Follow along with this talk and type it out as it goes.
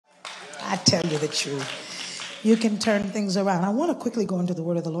I tell you the truth. You can turn things around. I want to quickly go into the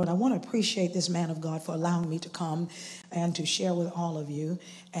word of the Lord. I want to appreciate this man of God for allowing me to come and to share with all of you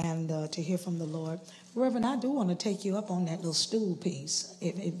and to hear from the Lord. Reverend, I do want to take you up on that little stool piece.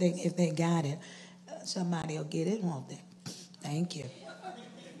 If they got it, somebody will get it, won't they? Thank you.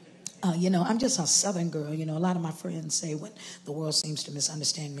 I'm just a Southern girl. A lot of my friends say when the world seems to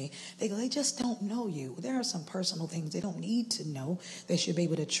misunderstand me, they go, they just don't know you. There are some personal things they don't need to know. They should be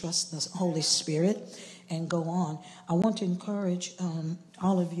able to trust the Holy Spirit and go on. I want to encourage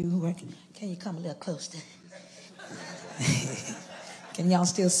all of you who are, can you come a little closer? Can y'all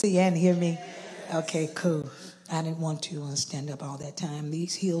still see and hear me? Okay, cool. I didn't want to stand up all that time.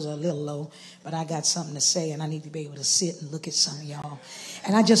 These heels are a little low, but I got something to say, and I need to be able to sit and look at some of y'all.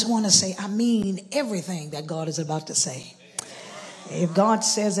 And I just want to say, I mean everything that God is about to say. If God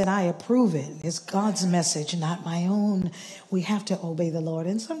says it, I approve it. It's God's message, not my own. We have to obey the Lord.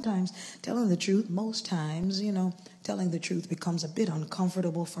 And sometimes telling the truth, most times, telling the truth becomes a bit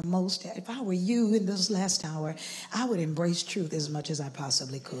uncomfortable for most. If I were you in this last hour, I would embrace truth as much as I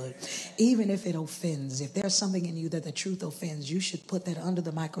possibly could. Even if it offends, if there's something in you that the truth offends, you should put that under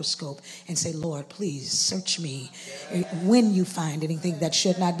the microscope and say, Lord, please search me when you find anything that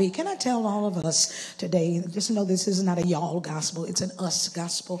should not be. Can I tell all of us today, just know this is not a y'all gospel, it's an us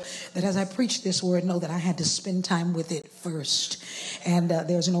gospel, that as I preach this word, know that I had to spend time with it first. And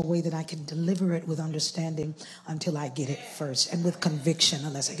there's no way that I can deliver it with understanding until I get it first, and with conviction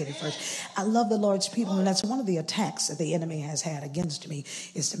unless I get it first. I love the Lord's people, and that's one of the attacks that the enemy has had against me,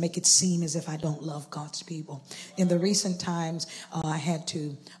 is to make it seem as if I don't love God's people. In the recent times, I had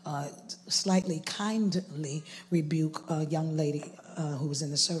to slightly kindly rebuke a young lady who was in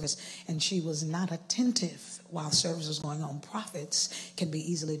the service, and she was not attentive while service was going on. Prophets can be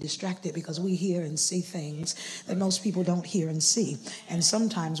easily distracted because we hear and see things that most people don't hear and see. And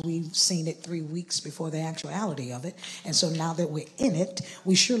sometimes we've seen it 3 weeks before the actuality of it. And so now that we're in it,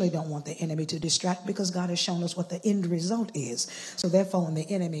 we surely don't want the enemy to distract, because God has shown us what the end result is. So therefore, when the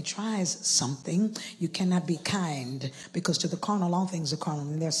enemy tries something, you cannot be kind, because to the carnal, all things are carnal.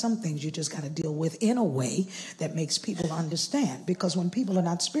 And there's some things you just got to deal with in a way that makes people understand. Because when people are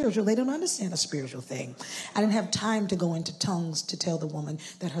not spiritual, they don't understand a spiritual thing. I didn't have time to go into tongues to tell the woman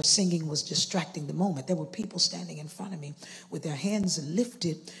that her singing was distracting the moment. There were people standing in front of me with their hands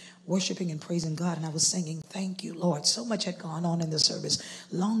lifted, worshiping and praising God, and I was singing, thank you, Lord. So much had gone on in the service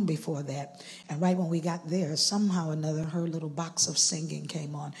long before that. And right when we got there, somehow or another, her little box of singing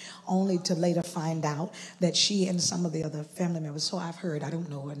came on, only to later find out that she and some of the other family members, so I've heard, I don't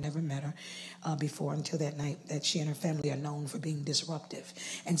know her, never met her before until that night, that she and her family are known for being disruptive.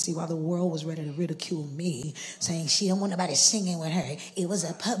 And see, while the world was ready to ridicule me, saying she don't want nobody singing with her, it was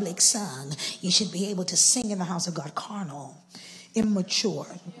a public song, you should be able to sing in the house of God. Carnal, immature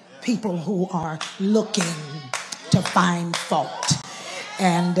people who are looking to find fault.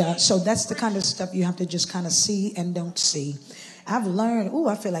 And so that's the kind of stuff you have to just kind of see and don't see. I've learned,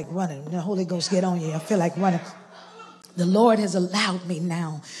 I feel like running. The Holy Ghost get on you. I feel like running. The Lord has allowed me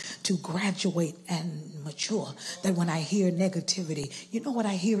now to graduate and mature, that when I hear negativity, you know what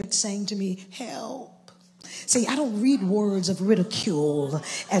I hear it saying to me? Help. See, I don't read words of ridicule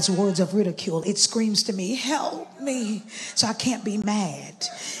as words of ridicule. It screams to me, help me. So I can't be mad.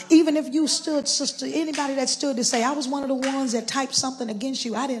 Even if you stood, sister, anybody that stood to say, I was one of the ones that typed something against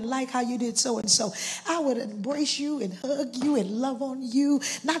you, I didn't like how you did so and so, I would embrace you and hug you and love on you,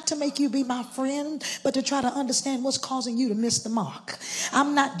 not to make you be my friend, but to try to understand what's causing you to miss the mark.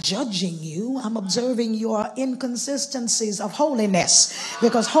 I'm not judging you. I'm observing your inconsistencies of holiness,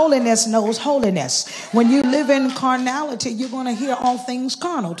 because holiness knows holiness. When you live in carnality, you're going to hear all things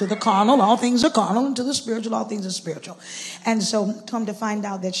carnal. To the carnal, all things are carnal, and to the spiritual, all things are spiritual. And so come to find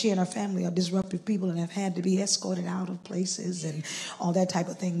out that she and her family are disruptive people and have had to be escorted out of places and all that type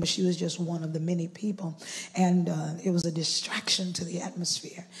of thing. But she was just one of the many people. And it was a distraction to the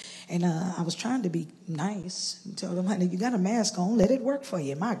atmosphere. And I was trying to be nice and tell them, honey, you got a mask on, let it work for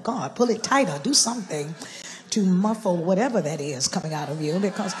you. My God, pull it tighter, do something to muffle whatever that is coming out of you,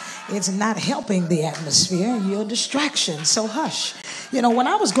 because it's not helping the atmosphere. You're a distraction. So hush. When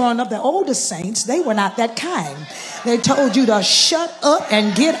I was growing up, the older saints, they were not that kind. They told you to shut up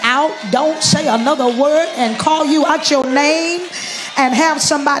and get out. Don't say another word, and call you out your name and have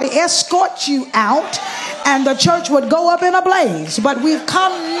somebody escort you out, and the church would go up in a blaze. But we've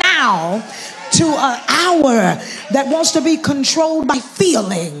come now to an hour that wants to be controlled by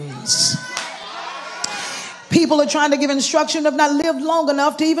feelings. People are trying to give instruction, have not lived long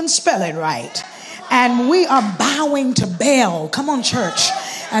enough to even spell it right. And we are bowing to Baal. Come on, church.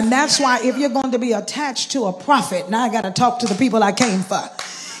 And that's why if you're going to be attached to a prophet, now I got to talk to the people I came for.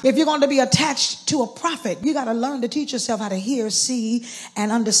 If you're going to be attached to a prophet, you got to learn to teach yourself how to hear, see,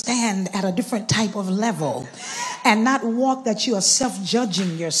 and understand at a different type of level, and not walk that you are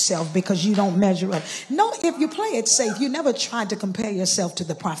self-judging yourself because you don't measure up. No, if you play it safe, you never tried to compare yourself to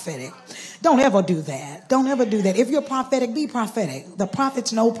the prophetic. Don't ever do that. Don't ever do that. If you're prophetic, be prophetic. The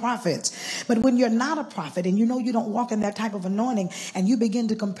prophets know prophets. But when you're not a prophet and you know you don't walk in that type of anointing, and you begin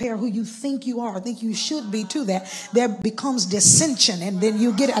to compare who you think you are or think you should be to that, there becomes dissension, and then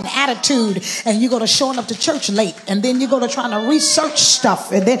you get an attitude, and you go to showing up to church late, and then you go to trying to research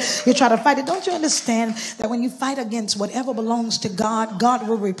stuff, and then you try to fight it. Don't you understand that when you fight against whatever belongs to God, God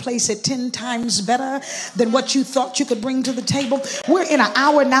will replace it 10 times better than what you thought you could bring to the table? We're in an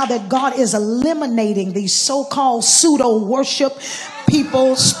hour now that God is eliminating these so-called pseudo worship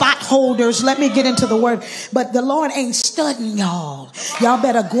people, spot holders. Let me get into the word. But the Lord ain't studying y'all. Y'all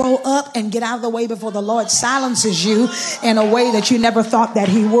better grow up and get out of the way before the Lord silences you in a way that you never thought that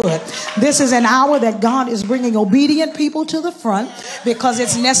he would. This is an hour that God is bringing obedient people to the front because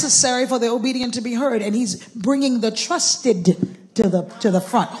it's necessary for the obedient to be heard. And he's bringing the trusted to the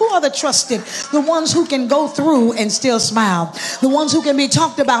front. Who are the trusted? The ones who can go through and still smile. The ones who can be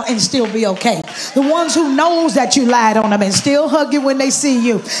talked about and still be okay. The ones who knows that you lied on them and still hug you when they see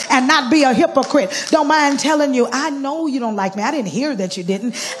you and not be a hypocrite. Don't mind telling you, I know you don't like me. I didn't hear that you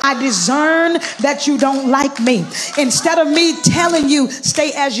didn't. I discern that you don't like me. Instead of me telling you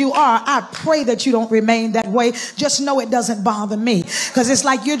stay as you are, I pray that you don't remain that way. Just know it doesn't bother me, because it's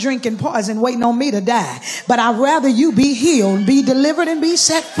like you're drinking poison waiting on me to die. But I'd rather you be healed, be delivered, and be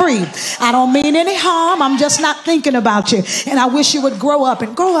set free. I don't mean any harm. I'm just not thinking about you. And I wish you would grow up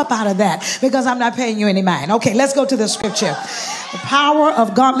out of that, because I'm not paying you any mind. Okay, let's go to the scripture. The power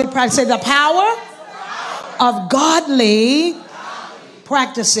of godly practice. Say the power of godly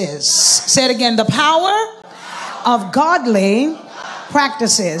practices. Say it again. The power of godly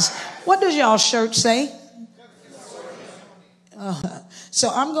practices. What does y'all church say? So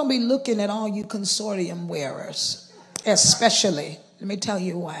I'm going to be looking at all you consortium wearers. Especially, let me tell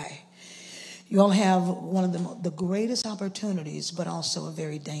you why. You all have one of the greatest opportunities, but also a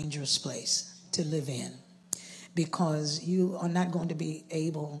very dangerous place to live in, because you are not going to be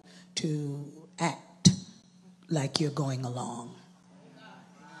able to act like you're going along.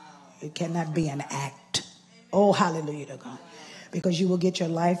 It cannot be an act. Oh, hallelujah to God. Because you will get your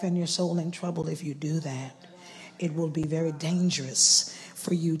life and your soul in trouble if you do that. It will be very dangerous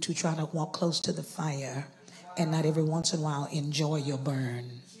for you to try to walk close to the fire and not every once in a while enjoy your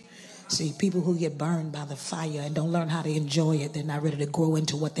burn. See, people who get burned by the fire and don't learn how to enjoy it, they're not ready to grow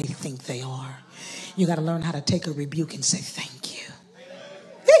into what they think they are. You got to learn how to take a rebuke and say thank you.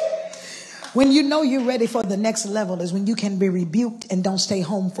 When you know you're ready for the next level is when you can be rebuked and don't stay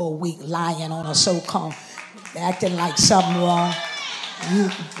home for a week lying on a so-called, acting like something wrong.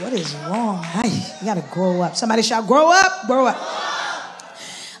 What is wrong? You got to grow up. Somebody shout, grow up, grow up.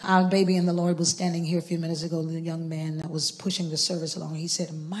 Our baby in the Lord was standing here a few minutes ago. The young man that was pushing the service along, he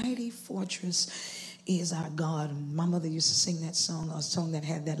said, mighty fortress is our God. My mother used to sing that song, a song that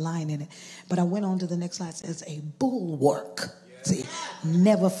had that line in it. But I went on to the next slide. It says a bulwark. See,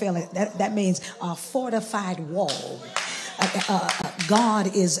 never fail it. That means a fortified wall.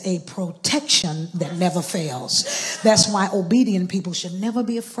 God is a protection that never fails. That's why obedient people should never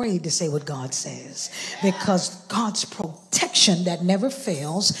be afraid to say what God says, because God's protection that never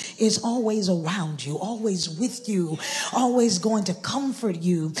fails is always around you, always with you, always going to comfort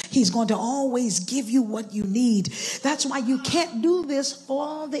you. He's going to always give you what you need. That's why you can't do this for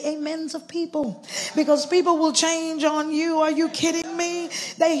all the amens of people, because people will change on you. Are you kidding me?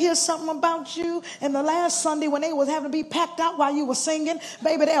 They hear something about you, and the last Sunday when they was having to be packed out while you were singing,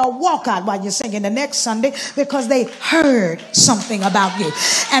 baby, they'll walk out while you're singing the next Sunday because they heard something about you.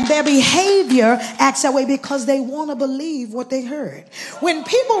 And their behavior acts that way because they want to believe what they heard. When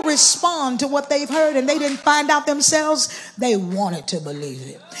people respond to what they've heard and they didn't find out themselves, they wanted to believe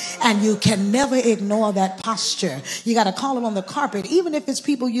it. And you can never ignore that posture. You got to call them on the carpet, even if it's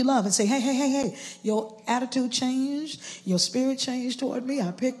people you love, and say, hey, your attitude changed. Your spirit changed toward me.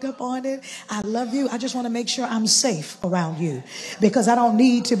 I picked up on it. I love you. I just want to make sure I'm safe around you, because I don't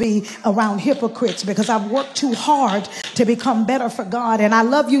need to be around hypocrites, because I've worked too hard to become better for God, and I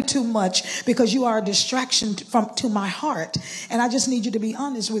love you too much because you are a distraction to my heart, and I just need you to be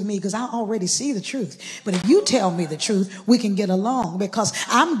honest with me because I already see the truth. But if you tell me the truth, we can get along, because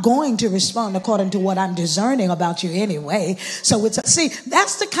I'm going to respond according to what I'm discerning about you anyway. So see,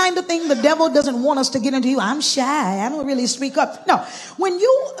 that's the kind of thing the devil doesn't want us to get into. I'm shy. I don't really speak up. No, when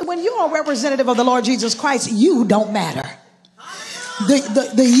you're a representative of the Lord Jesus Christ, you don't matter.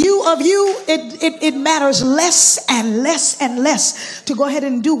 The you of you, it matters less and less and less to go ahead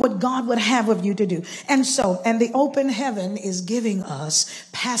and do what God would have of you to do. And the open heaven is giving us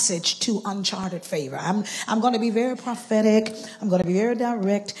passage to uncharted favor. I'm going to be very prophetic. I'm going to be very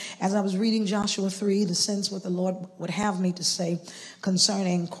direct. As I was reading Joshua 3 to sense what the Lord would have me to say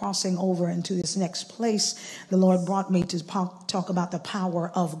concerning crossing over into this next place, the Lord brought me to talk about the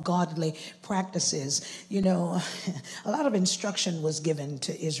power of godly practices. You know, a lot of instruction was given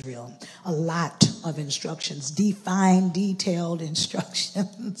to Israel. A lot of instructions, defined, detailed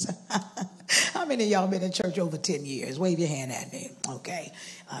instructions. How many of y'all been in church over 10 years? Wave your hand at me. Okay.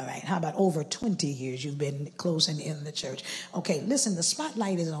 All right. How about over 20 years you've been closing in the church? Okay. Listen, the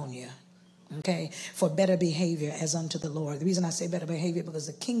spotlight is on you. Okay, for better behavior as unto the Lord. The reason I say better behavior because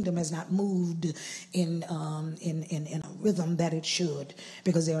the kingdom has not moved in a rhythm that it should,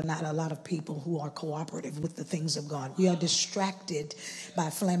 because there are not a lot of people who are cooperative with the things of God. We are distracted by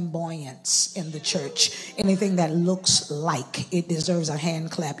flamboyance in the church. Anything that looks like it deserves a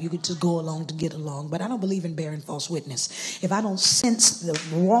hand clap, you could just go along to get along. But I don't believe in bearing false witness. If I don't sense the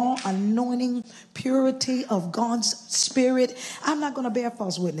raw anointing, purity of God's spirit, I'm not going to bear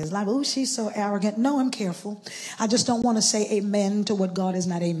false witness. Like, oh, she's so arrogant. No, I'm careful. I just don't want to say amen to what God is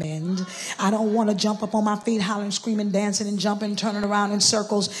not amen. I don't want to jump up on my feet, hollering, screaming, dancing, and jumping, turning around in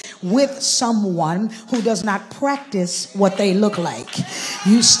circles with someone who does not practice what they look like.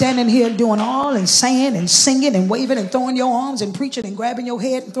 You standing here doing all and saying and singing and waving and throwing your arms and preaching and grabbing your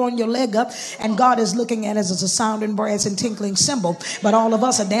head and throwing your leg up, and God is looking at us as a sounding brass and tinkling cymbal, but all of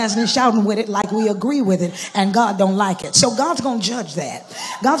us are dancing and shouting with it like we agree with it, and God don't like it. So God's going to judge that.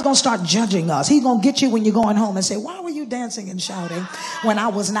 God's going to start judging us. He's going to get you when you're going home and say, why were you dancing and shouting when I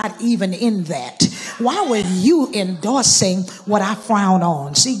was not even in that? Why were you endorsing what I frown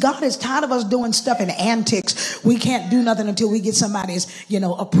on? See, God is tired of us doing stuff in antics. We can't do nothing until we get somebody's,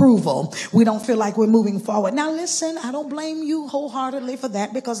 approval. We don't feel like we're moving forward. Now, listen, I don't blame you wholeheartedly for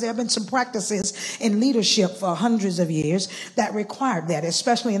that, because there have been some practices in leadership for hundreds of years that required that,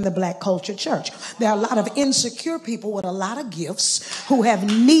 especially in the black culture church. There are a lot of insecure people with a lot of gifts who have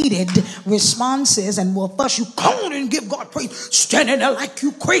needed responses and will fuss you. Come on and give God praise. Standing there like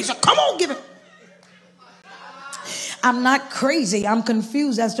you crazy. Come on, give it. I'm not crazy. I'm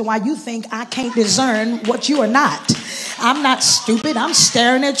confused as to why you think I can't discern what you are not. I'm not stupid. I'm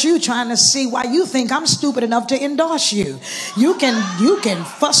staring at you trying to see why you think I'm stupid enough to endorse you. You can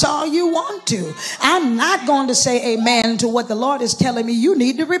fuss all you want to. I'm not going to say amen to what the Lord is telling me you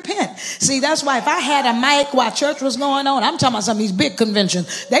need to repent. See, that's why if I had a mic while church was going on, I'm talking about some of these big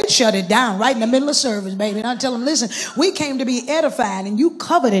conventions, they'd shut it down right in the middle of service, baby. And I'd tell them, listen, we came to be edified and you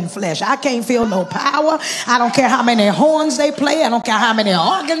covered in flesh. I can't feel no power. I don't care how many horns they play. I don't care how many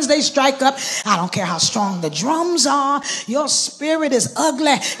organs they strike up. I don't care how strong the drums are. Your spirit is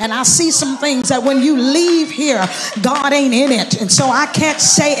ugly, and I see some things that when you leave here, God ain't in it, and so I can't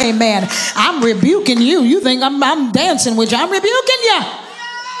say amen. I'm rebuking you. You think I'm dancing with you. I'm rebuking you.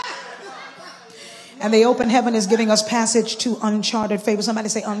 And the open heaven is giving us passage to uncharted favor. Somebody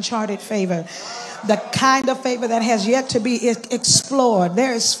say uncharted favor. The kind of favor that has yet to be explored.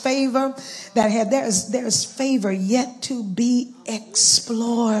 There is favor there is favor yet to be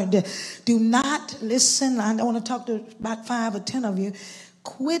explored. Do not listen. I want to talk to about 5 or 10 of you.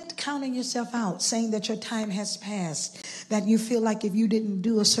 Quit counting yourself out, saying that your time has passed, that you feel like if you didn't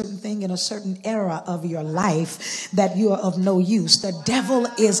do a certain thing in a certain era of your life, that you are of no use. The devil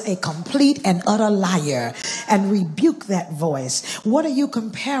is a complete and utter liar, and rebuke that voice. What are you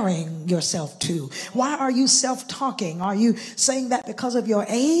comparing yourself to? Why are you self-talking? Are you saying that because of your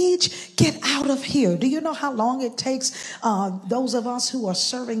age? Get out of here. Do you know how long it takes those of us who are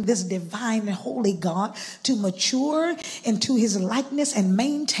serving this divine and holy God to mature into his likeness and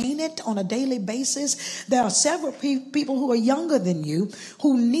maintain it on a daily basis? There are several people who are younger than you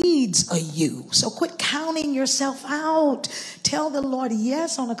who needs a you. So quit counting yourself out. Tell the Lord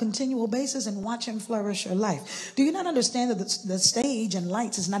yes on a continual basis and watch him flourish your life. Do you not understand that the stage and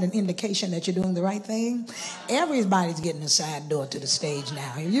lights is not an indication that you're doing the right thing? Everybody's getting a side door to the stage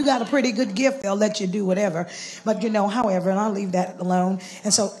now. If you got a pretty good gift, they'll let you do whatever. But however, and I'll leave that alone.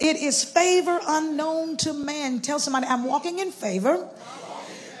 And so it is favor unknown to man. Tell somebody, I'm walking in favor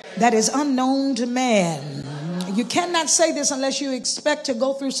that is unknown to man. You cannot say this unless you expect to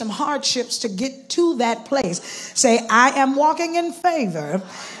go through some hardships to get to that place. Say, I am walking in favor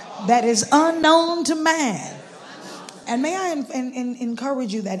that is unknown to man. And may I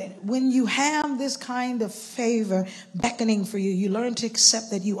encourage you that when you have this kind of favor beckoning for you, you learn to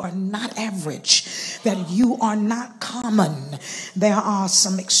accept that you are not average, that you are not common. There are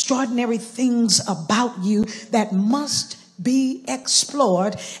some extraordinary things about you that must be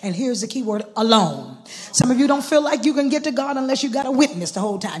explored. And here's the key word, alone. Some of you don't feel like you can get to God unless you got a witness the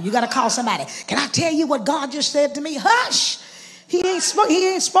whole time. You got to call somebody. Can I tell you what God just said to me? Hush. He ain't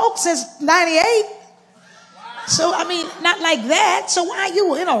spoke since 98. So, I mean, not like that. So why are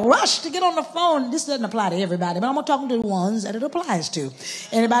you in a rush to get on the phone? This doesn't apply to everybody, but I'm going to talk to the ones that it applies to.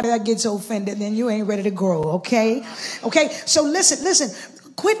 Anybody that gets offended, then you ain't ready to grow, okay? Okay, so listen.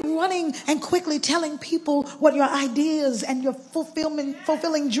 Quit running and quickly telling people what your ideas and your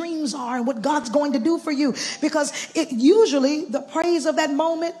fulfilling dreams are and what God's going to do for you. Because it usually, the praise of that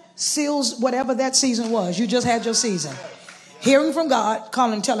moment seals whatever that season was. You just had your season. Hearing from God,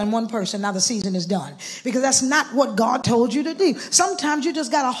 telling one person, now the season is done. Because that's not what God told you to do. Sometimes you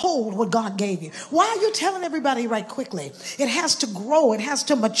just got to hold what God gave you. Why are you telling everybody right quickly? It has to grow. It has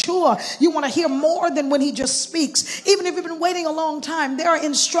to mature. You want to hear more than when he just speaks. Even if you've been waiting a long time, there are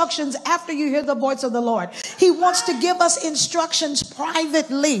instructions after you hear the voice of the Lord. He wants to give us instructions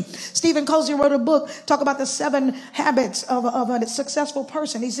privately. Stephen Covey wrote a book, talk about the 7 habits of a successful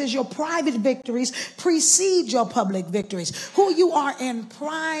person. He says your private victories precede your public victories. Who you are in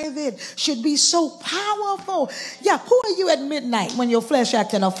private should be so powerful. Yeah, who are you at midnight when your flesh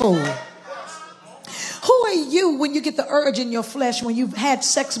acting a fool? Who are you when you get the urge in your flesh when you've had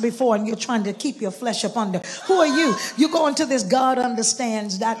sex before and you're trying to keep your flesh up under? Who are you? You go into this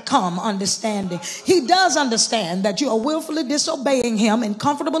GodUnderstands.com understanding. He does understand that you are willfully disobeying him and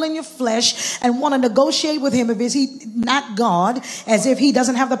comfortable in your flesh and want to negotiate with him if he not God, as if he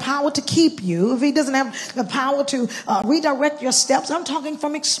doesn't have the power to keep you, if he doesn't have the power to redirect your steps. I'm talking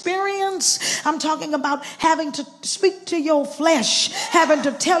from experience. I'm talking about having to speak to your flesh, having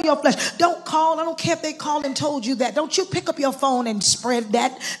to tell your flesh, don't call. I don't care if they called and told you that. Don't you pick up your phone and spread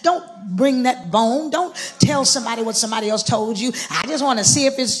that. Don't bring that bone. Don't tell somebody what somebody else told you. I just want to see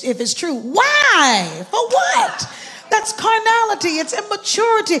if it's true. Why? For what? That's carnality. It's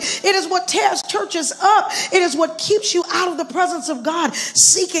immaturity. It is what tears churches up. It is what keeps you out of the presence of God,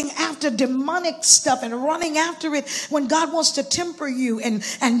 seeking after demonic stuff and running after it when God wants to temper you and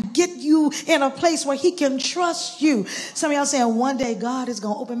get you in a place where he can trust you. Some of y'all saying one day God is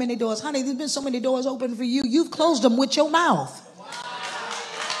going to open many doors. Honey, there's been so many doors open for you. You've closed them with your mouth.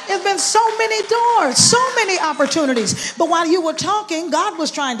 There's been so many doors, so many opportunities. But while you were talking, God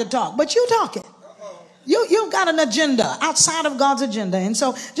was trying to talk. But you talking. You've got an agenda outside of God's agenda. And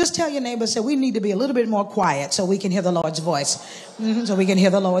so just tell your neighbor, say, we need to be a little bit more quiet so we can hear the Lord's voice. So we can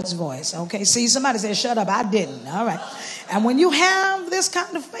hear the Lord's voice. Okay. See, somebody said, shut up. I didn't. All right. And when you have this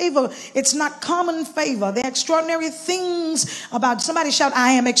kind of favor, it's not common favor. There are extraordinary things about somebody shout,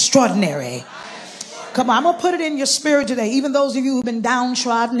 I am extraordinary. Come on, I'm going to put it in your spirit today. Even those of you who've been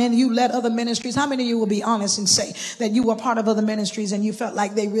downtrodden and you led other ministries, how many of you will be honest and say that you were part of other ministries and you felt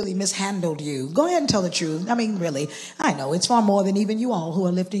like they really mishandled you? Go ahead and tell the truth. I mean, really, I know it's far more than even you all who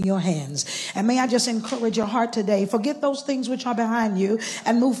are lifting your hands. And may I just encourage your heart today, forget those things which are behind you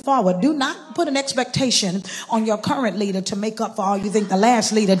and move forward. Do not put an expectation on your current leader to make up for all you think the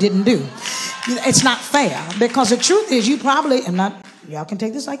last leader didn't do. It's not fair, because the truth is you probably, y'all can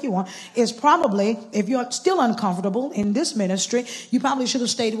take this like you want, is probably, if you're still uncomfortable in this ministry, you probably should have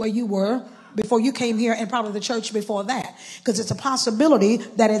stayed where you were before you came here and probably the church before that. Because it's a possibility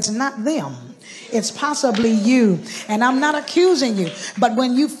that it's not them. It's possibly you. And I'm not accusing you. But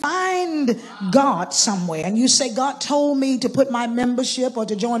when you find God somewhere and you say, God told me to put my membership or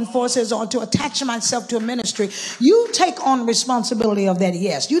to join forces or to attach myself to a ministry, you take on responsibility of that.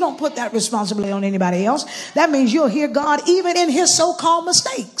 Yes. You don't put that responsibility on anybody else. That means you'll hear God even in his so-called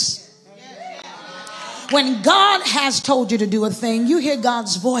mistakes. When God has told you to do a thing, you hear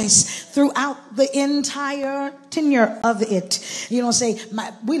God's voice throughout the entire tenure of it. You don't say,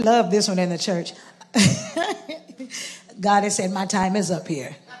 we love this one in the church. God has said, my time is up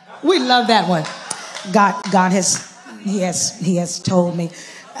here. We love that one. God has told me.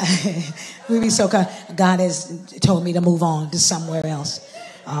 We be so God has told me to move on to somewhere else.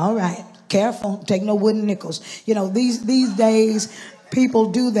 All right. Careful. Take no wooden nickels. You know, these days,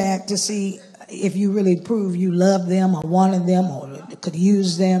 people do that to see if you really prove you love them or wanted them or could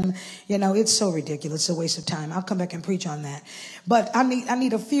use them. You know, it's so ridiculous. It's a waste of time. I'll come back and preach on that. But I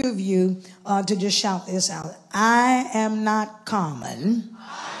need a few of you to just shout this out. I am not common.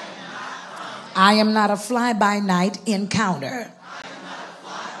 I am not a fly-by-night encounter.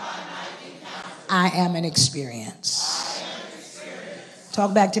 I am an experience.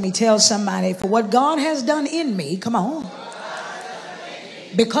 Talk back to me. Tell somebody, for what God has done in me, come on,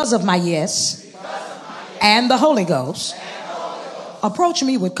 because of my yes and the Holy Ghost, approach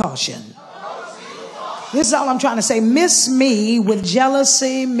me with caution. This is all I'm trying to say. Miss me with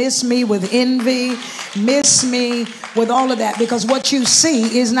jealousy, miss me with envy, miss me with all of that, because what you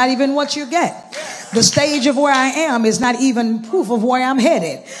see is not even what you get. The stage of where I am is not even proof of where I'm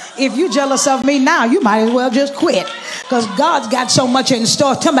headed. If you're jealous of me now, you might as well just quit, because God's got so much in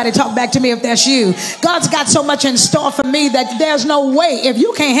store. Somebody talk back to me if that's you. God's got so much in store for me that there's no way. If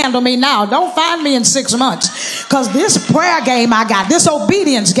you can't handle me now, don't find me in 6 months, because this prayer game I got, this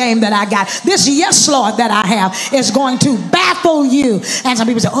obedience game that I got, this yes Lord that I have is going to baffle you. And some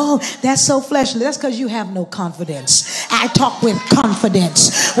people say, oh, that's so fleshly. That's because you have no confidence. I talk with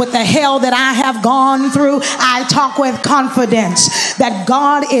confidence. With the hell that I have gone through, I talk with confidence that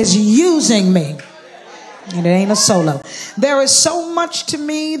God is using me. And it ain't a solo. There is so much to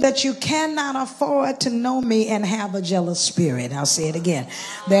me that you cannot afford to know me and have a jealous spirit. I'll say it again.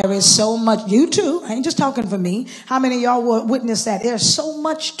 There is so much. You too. I ain't just talking for me. How many of y'all will witness that? There's so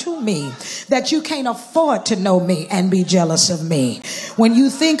much to me that you can't afford to know me and be jealous of me. When you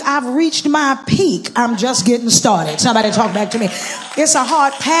think I've reached my peak, I'm just getting started. Somebody talk back to me. It's a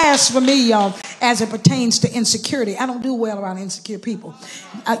hard pass for me, y'all, as it pertains to insecurity. I don't do well around insecure people.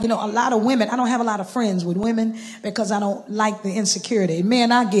 A lot of women, I don't have a lot of friends with women because I don't like the insecurity.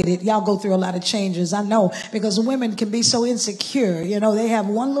 Men, I get it. Y'all go through a lot of changes. I know, because women can be so insecure. They have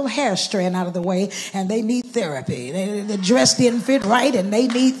one little hair strand out of the way and they need therapy. The dress didn't fit right and they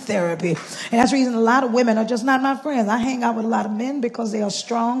need therapy. And that's the reason a lot of women are just not my friends. I hang out with a lot of men because they are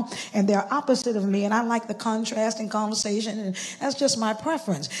strong and they're opposite of me. And I like the contrast in conversation. And that's just my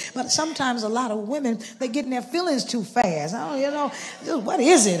preference. But sometimes a lot of women, they get in their feelings too fast. What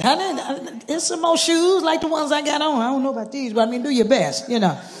is it, honey? It's some more shoes like the ones I got on. I don't know about these, but do your best,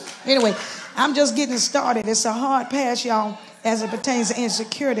 Anyway, I'm just getting started. It's a hard pass, y'all, as it pertains to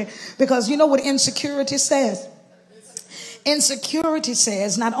insecurity, because you know what insecurity says? Insecurity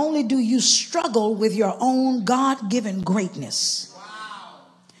says not only do you struggle with your own God-given greatness,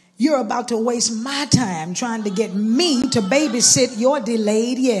 you're about to waste my time trying to get me to babysit your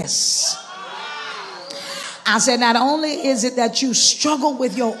delayed yes. I said, not only is it that you struggle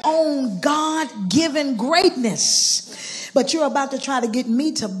with your own God-given greatness, but you're about to try to get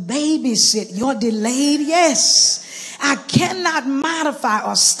me to babysit your delayed yes. I cannot modify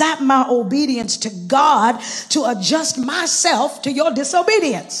or stop my obedience to God to adjust myself to your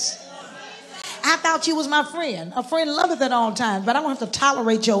disobedience. I thought you was my friend. A friend loveth at all times, but I don't have to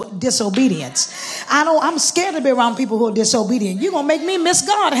tolerate your disobedience. I'm scared to be around people who are disobedient. You're going to make me miss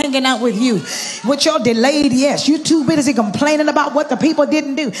God hanging out with you with your delayed yes. You're too busy complaining about what the people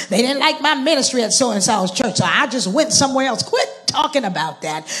didn't do. They didn't like my ministry at so-and-so's church, so I just went somewhere else. Quit talking about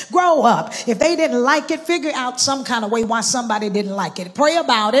that. Grow up. If they didn't like it, figure out some kind of way why somebody didn't like it. Pray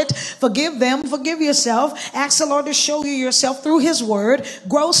about it. Forgive them. Forgive yourself. Ask the Lord to show you yourself through his word.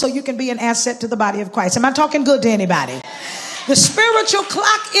 Grow so you can be an asset to the body of Christ. Am I talking good to anybody? The spiritual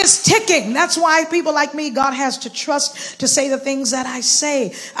clock is ticking. That's why people like me, God has to trust to say the things that I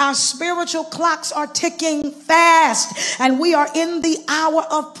say. Our spiritual clocks are ticking fast, and we are in the hour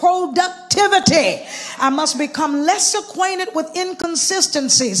of productivity. I must become less acquainted with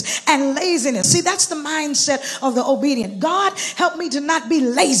inconsistencies and laziness. See, that's the mindset of the obedient. God, help me to not be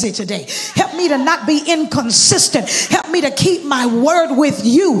lazy today. Help me to not be inconsistent. Help me to keep my word with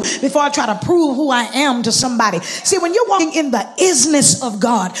you before I try to prove who I am to somebody. See, when you're walking in the isness of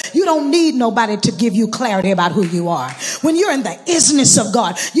God, you don't need nobody to give you clarity about who you are. When you're in the isness of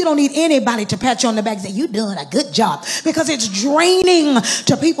God, you don't need anybody to pat you on the back and say, you're doing a good job, because it's draining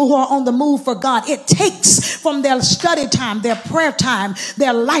to people who are on the move for God. It takes from their study time, their prayer time,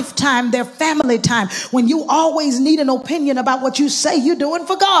 their lifetime, their family time. When you always need an opinion about what you say you're doing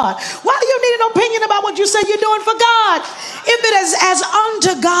for God. Why do you need an opinion about what you say you're doing for God? If it is as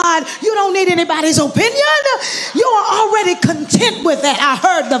unto God, you don't need anybody's opinion. You are already content with that. I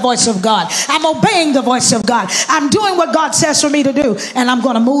heard the voice of God. I'm obeying the voice of God. I'm doing what God says for me to do, and I'm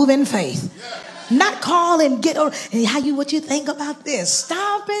going to move in faith. Not call and get on. Hey, what you think about this?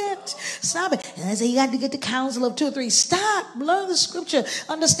 Stop it. Stop it. And I say you got to get the counsel of 2 or 3. Stop. Learn the scripture.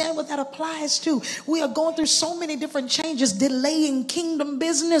 Understand what that applies to. We are going through so many different changes, delaying kingdom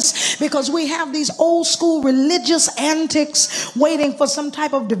business because we have these old school religious antics waiting for some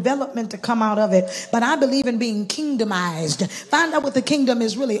type of development to come out of it. But I believe in being kingdomized. Find out what the kingdom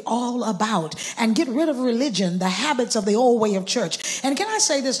is really all about and get rid of religion, the habits of the old way of church. And can I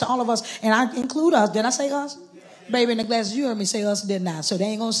say this to all of us, and I include us. Did I say us? Baby in the glasses, you heard me say us, didn't I? So they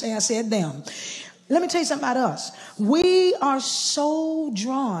ain't going to say I said them. Let me tell you something about us. We are so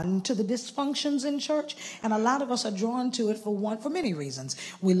drawn to the dysfunctions in church, and a lot of us are drawn to it for many reasons.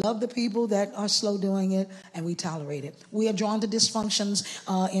 We love the people that are slow doing it, and we tolerate it. We are drawn to dysfunctions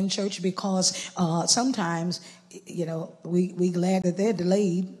in church because sometimes, we glad that they're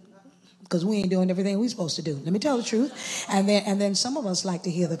delayed, because we ain't doing everything we're supposed to do. Let me tell the truth. And then some of us like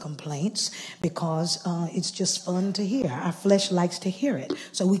to hear the complaints because it's just fun to hear. Our flesh likes to hear it,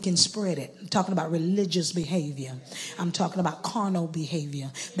 so we can spread it. I'm talking about religious behavior. I'm talking about carnal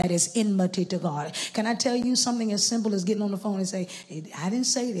behavior that is enmity to God. Can I tell you something as simple as getting on the phone and say, I didn't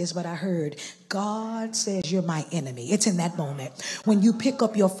say this, but I heard God says you're my enemy. It's in that moment when you pick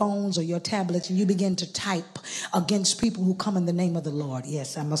up your phones or your tablets and you begin to type against people who come in the name of the Lord.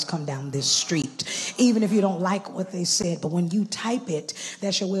 Yes, I must come down this street, even if you don't like what they said. But when you type it,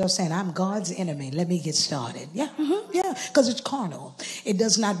 that's your way of saying, I'm God's enemy. Let me get started. Yeah, because it's carnal. It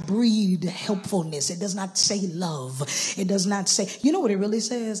does not breed helpfulness. It does not say love. It does not say, you know what it really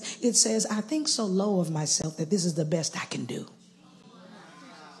says? It says, I think so low of myself that this is the best I can do.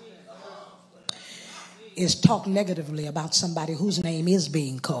 Is talk negatively about somebody whose name is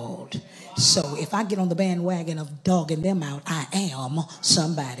being called. So if I get on the bandwagon of dogging them out, I am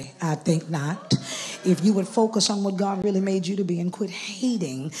somebody. I think not. If you would focus on what God really made you to be and quit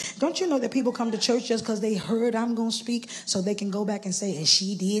hating. Don't you know that people come to church just because they heard I'm going to speak so they can go back and say, and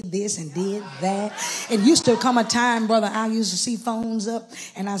she did this and did that. It used to come a time, brother, I used to see phones up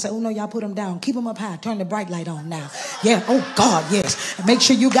and I said, oh no, y'all put them down. Keep them up high. Turn the bright light on now. Yeah. Oh God, yes. Make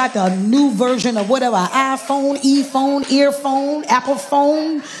sure you got the new version of whatever, iPhone, earphone, earphone, Apple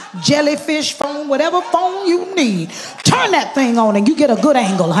phone, jellyfish phone, whatever phone you need. Turn that thing on and you get a good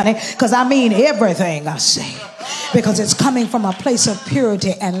angle, honey. Because I mean everything I say. Because it's coming from a place of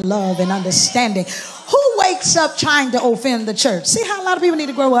purity and love and understanding. Who wakes up trying to offend the church? See how a lot of people need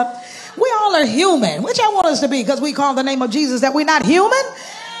to grow up? We all are human. Which I want us to be, because we call the name of Jesus that we're not human.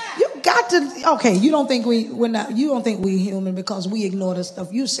 You got to, okay, you don't think you don't think we human because we ignore the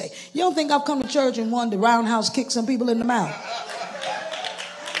stuff you say. You don't think I've come to church and wanted to roundhouse kick some people in the mouth?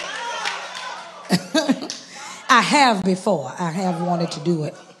 I have before. I have wanted to do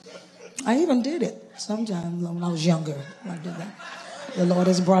it. I even did it sometime when I was younger. I did that. The Lord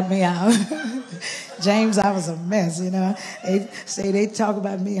has brought me out. James, I was a mess, They talk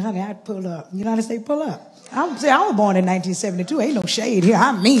about me, honey, I'd pull up. You know how to say pull up? I was born in 1972. Ain't no shade here.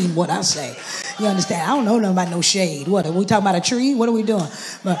 I mean what I say. You understand? I don't know nothing about no shade. What, are we talking about a tree? What are we doing?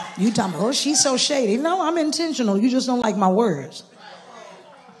 But you talking about, oh, she's so shady. No, I'm intentional. You just don't like my words.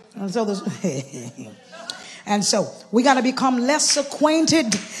 And so we got to become less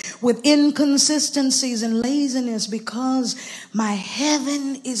acquainted with inconsistencies and laziness because my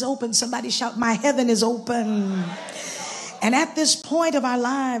heaven is open. Somebody shout, my heaven is open. And at this point of our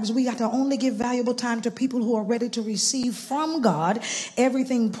lives, we got to only give valuable time to people who are ready to receive from God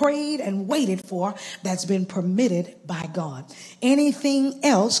everything prayed and waited for that's been permitted by God. Anything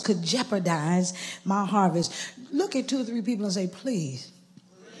else could jeopardize my harvest. Look at 2 or 3 people and say, please,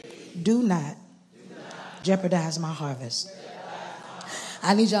 do not jeopardize my harvest.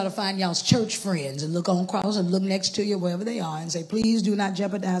 I need y'all to find y'all's church friends and look on cross and look next to you wherever they are and say, please do not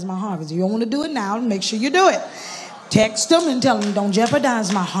jeopardize my harvest. If you don't want to do it now, make sure you do it. Text them and tell them, don't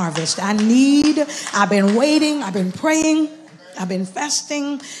jeopardize my harvest. I've been waiting, I've been praying, I've been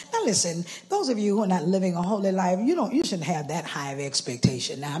fasting. Now listen, those of you who are not living a holy life, you shouldn't have that high of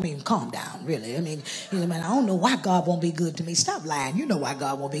expectation. Now, calm down, really. I don't know why God won't be good to me. Stop lying. You know why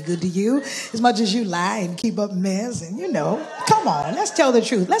God won't be good to you. As much as you lie and keep up mess and come on, let's tell the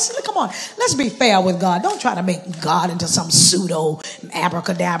truth. Come on, let's be fair with God. Don't try to make God into some pseudo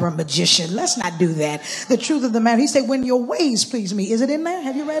abracadabra magician. Let's not do that. The truth of the matter, he said, when your ways please me. Is it in there?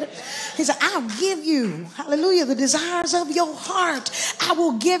 Have you read it? He said, I'll give you, hallelujah, the desires of your heart. I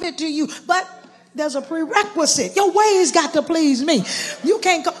will give it to you. But there's a prerequisite. Your ways got to please me. You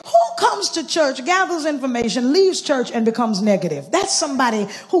can't go. Who comes to church, gathers information, leaves church and becomes negative? That's somebody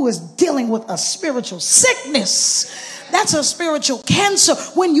who is dealing with a spiritual sickness. That's a spiritual cancer.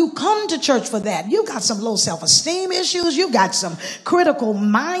 When you come to church for that, you got some low self-esteem issues. You got some critical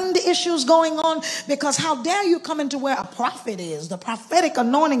mind issues going on, because how dare you come into where a prophet is? The prophetic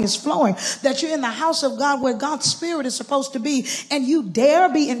anointing is flowing, that you're in the house of God where God's spirit is supposed to be, and you dare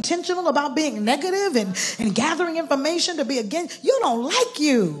be intentional about being negative and gathering information to be against. You don't like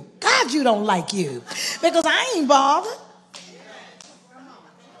you. God, you don't like you, because I ain't bothered.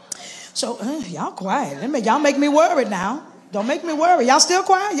 So y'all quiet. Y'all make me worried now. Don't make me worry. Y'all still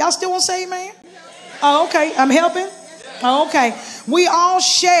quiet? Y'all still won't say amen? Oh, okay. I'm helping. Oh, okay. We all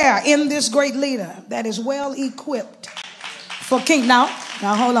share in this great leader that is well equipped for king. Now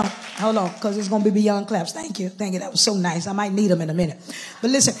hold on. Hold on, because it's going to be beyond claps. Thank you. Thank you. That was so nice. I might need them in a minute.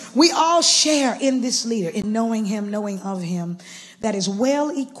 But listen, we all share in this leader, in knowing him, knowing of him, that is well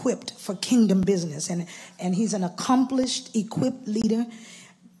equipped for kingdom business. And he's an accomplished, equipped leader.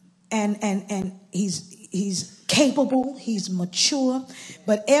 And he's capable. He's mature.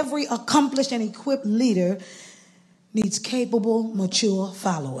 But every accomplished and equipped leader needs capable, mature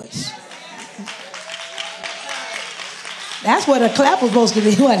followers. That's what a clap was supposed to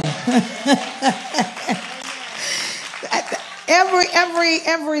be, wasn't it?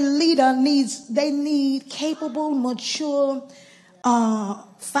 Every leader need capable, mature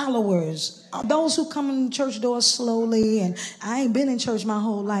followers. Those who come in church doors slowly, and I ain't been in church my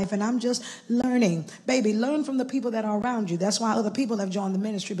whole life, and I'm just learning. Baby, learn from the people that are around you. That's why other people have joined the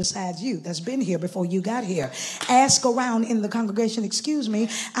ministry besides you, that's been here before you got here. Ask around in the congregation, excuse me,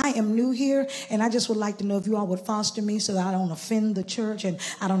 I am new here, and I just would like to know if you all would foster me so that I don't offend the church and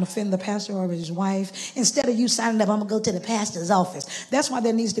I don't offend the pastor or his wife. Instead of you signing up, I'm going to go to the pastor's office. That's why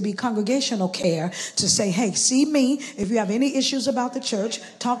there needs to be congregational care to say, hey, see me. If you have any issues about the church,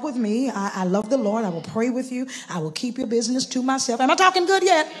 talk with me. I love the Lord. I will pray with you. I will keep your business to myself. Am I talking good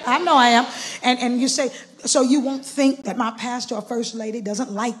yet? I know I am. And you say, so you won't think that my pastor or first lady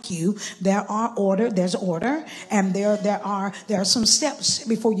doesn't like you. There's order, and there are some steps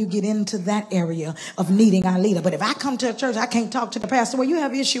before you get into that area of needing our leader. But if I come to a church, I can't talk to the pastor. Well, you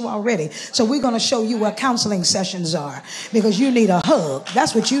have issue already. So we're going to show you where counseling sessions are, because you need a hug.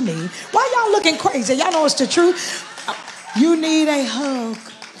 That's what you need. Why y'all looking crazy? Y'all know it's the truth. You need a hug.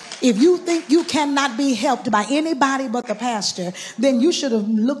 If you think you cannot be helped by anybody but the pastor, then you should have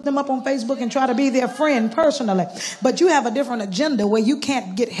looked them up on Facebook and try to be their friend personally. But you have a different agenda where you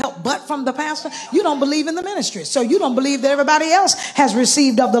can't get help but from the pastor. You don't believe in the ministry. So you don't believe that everybody else has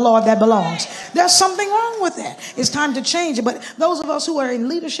received of the Lord that belongs. There's something wrong with that. It's time to change it. But those of us who are in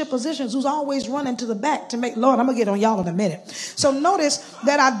leadership positions, who's always running to the back to make, Lord, I'm going to get on y'all in a minute. So notice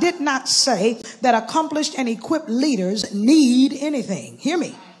that I did not say that accomplished and equipped leaders need anything. Hear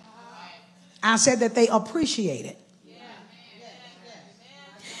me. I said that they appreciate it.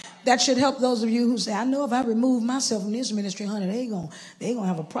 That should help those of you who say, I know if I remove myself from this ministry, honey, they gonna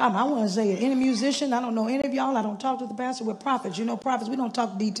have a problem. I want to say, any musician, I don't know any of y'all, I don't talk to the pastor. We're prophets. You know, prophets, we don't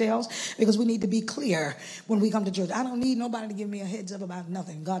talk details because we need to be clear when we come to church. I don't need nobody to give me a heads up about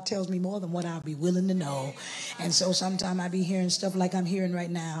nothing. God tells me more than what I'll be willing to know. And so sometimes I be hearing stuff like I'm hearing right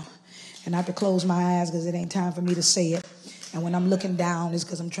now, and I have to close my eyes because it ain't time for me to say it. And when I'm looking down, it's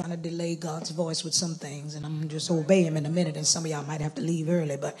because I'm trying to delay God's voice with some things. And I'm just obey him in a minute. And some of y'all might have to leave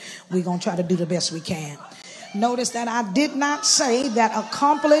early, but we're going to try to do the best we can. Notice that I did not say that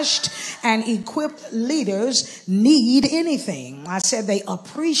accomplished and equipped leaders need anything. I said they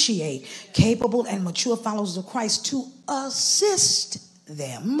appreciate capable and mature followers of Christ to assist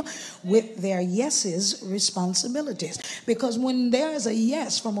them with their yeses responsibilities. Because when there is a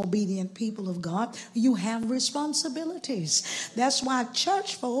yes from obedient people of God, you have responsibilities. That's why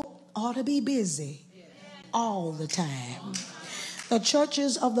church folk ought to be busy all the time. The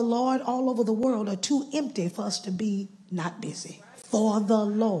churches of the Lord all over the world are too empty for us to be not busy. For the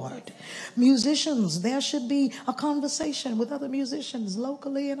Lord. Musicians, there should be a conversation with other musicians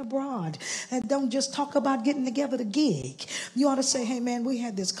locally and abroad. And don't just talk about getting together to gig. You ought to say, hey man, we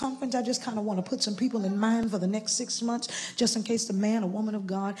had this conference. I just kind of want to put some people in mind for the next 6 months, just in case the man or woman of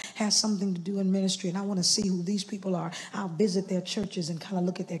God has something to do in ministry. And I want to see who these people are. I'll visit their churches and kind of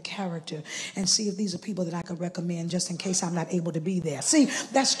look at their character and see if these are people that I could recommend just in case I'm not able to be there. See,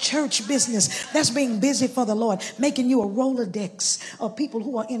 that's church business. That's being busy for the Lord, making you a Rolodex of people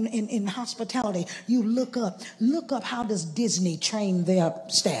who are in hospitality. You look up how does Disney train their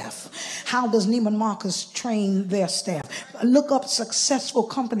staff? How does Neiman Marcus train their staff? Look up successful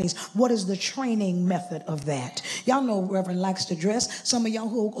companies. What is the training method of that? Y'all know Reverend likes to dress. Some of y'all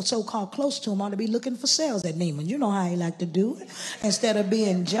who are so-called close to him ought to be looking for sales at Neiman. You know how he like to do it. Instead of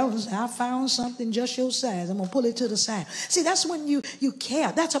being jealous, I found something just your size. I'm going to pull it to the side. See, that's when you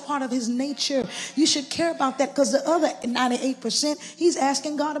care. That's a part of his nature. You should care about that, because the other 98%, he's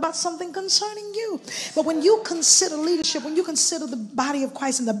asking God about something concerning you. But when you consider leadership, when you consider the body of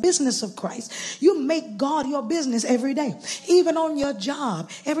Christ and the business of Christ, you make God your business every day. Even on your job,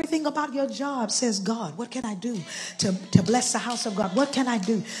 everything about your job says, God, what can I do to bless the house of God? What can I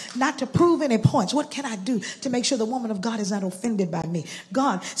do? Not to prove any points. What can I do to make sure the woman of God is not offended by me?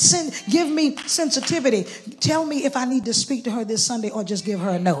 God, give me sensitivity. Tell me if I need to speak to her this Sunday or just give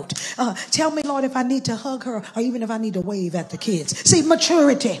her a note. Tell me, Lord, if I need to hug her or even if I need to wave at the kids. See,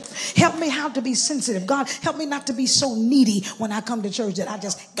 maturity. Help me how to be sensitive. God, help me not to be so needy when I come to church that I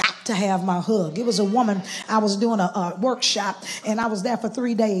just got to have my hug. It was a woman. I was doing a workshop, and I was there for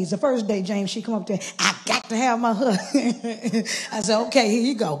 3 days. The first day, James, she come up to me, I got to have my hug. I said, okay, here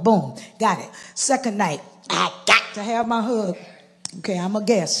you go. Boom, got it. Second night, I got to have my hug. Okay, I'm a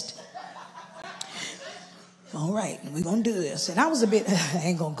guest. All right, we're going to do this. And I was a bit, I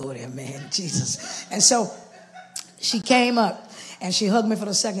ain't going to go there, man, Jesus. And so she came up, and she hugged me for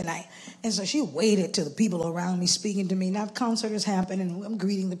the second night. And so she waited till the people around me speaking to me. Now the concert is happening, and I'm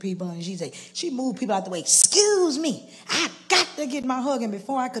greeting the people, and she moved people out the way. Excuse me, I got to get my hug. And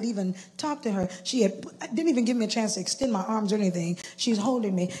before I could even talk to her, didn't even give me a chance to extend my arms or anything. She's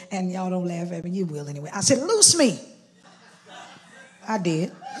holding me, and y'all don't laugh at me. You will anyway. I said, loose me. I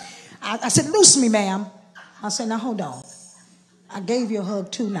did. I said, loose me, ma'am. I said, now hold on. I gave you a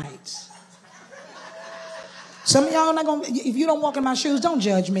hug 2 nights. Some of y'all not gonna, if you don't walk in my shoes, don't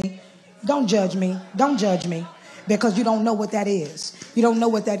judge me. Don't judge me. Don't judge me. Because you don't know what that is. You don't know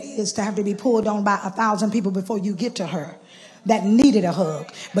what that is to have to be pulled on by 1,000 people before you get to her that needed a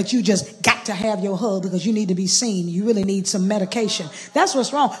hug. But you just got to have your hug because you need to be seen. You really need some medication. That's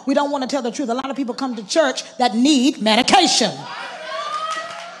what's wrong. We don't want to tell the truth. A lot of people come to church that need medication.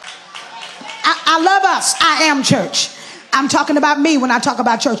 I love us. I am church. I'm talking about me when I talk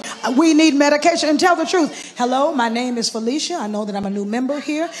about church. We need medication. And tell the truth. Hello, my name is Felicia. I know that I'm a new member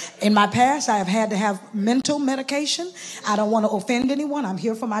here. In my past, I have had to have mental medication. I don't want to offend anyone. I'm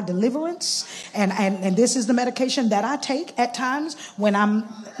here for my deliverance. And this is the medication that I take at times when I'm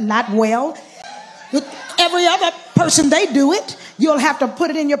not well. With every other person, they do it. You'll have to put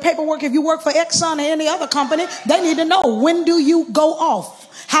it in your paperwork. If you work for Exxon or any other company, they need to know, when do you go off?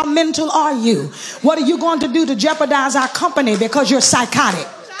 How mental are you? What are you going to do to jeopardize our company because you're psychotic?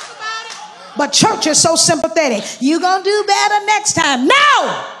 But church is so sympathetic. You're going to do better next time.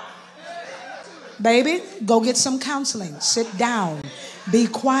 No! Baby, go get some counseling. Sit down. Be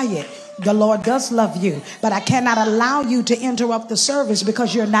quiet. The Lord does love you, but I cannot allow you to interrupt the service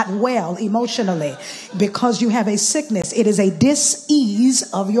because you're not well emotionally, because you have a sickness. It is a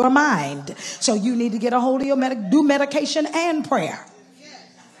dis-ease of your mind. So you need to get a hold of your do medication and prayer.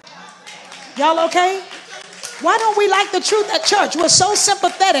 Y'all okay? Why don't we like the truth at church? We're so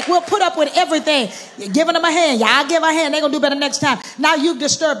sympathetic. We'll put up with everything. You're giving them a hand. Y'all give a hand. They're going to do better next time. Now you've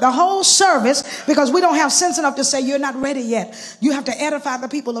disturbed the whole service because we don't have sense enough to say you're not ready yet. You have to edify the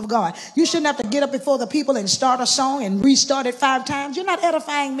people of God. You shouldn't have to get up before the people and start a song and restart it 5 times. You're not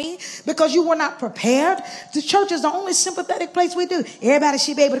edifying me because you were not prepared. The church is the only sympathetic place we do. Everybody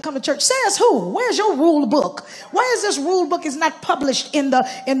should be able to come to church. Says who? Where's your rule book? Why is this rule book is not published in the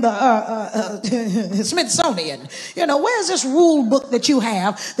Smithsonian? You know, where's this rule book that you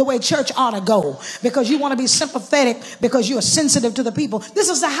have the way church ought to go? Because you want to be sympathetic because you are sensitive to the people. This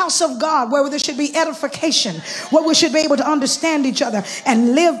is the house of God where there should be edification, where we should be able to understand each other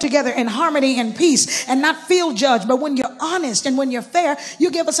and live together in harmony and peace and not feel judged. But when you're honest and when you're fair, you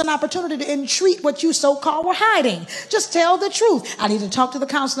give us an opportunity to entreat what you so-called were hiding. Just tell the truth. I need to talk to the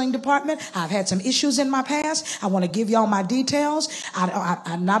counseling department. I've had some issues in my past. I want to give y'all my details.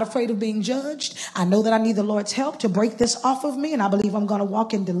 I'm not afraid of being judged. I know that I need the Lord's help to break this off of me, and I believe I'm going to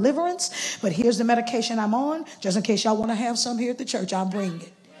walk in deliverance. But here's the medication I'm on, just in case y'all want to have some here at the church. I'll bring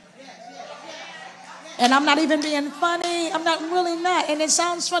it. And I'm not even being funny. I'm not really not. And it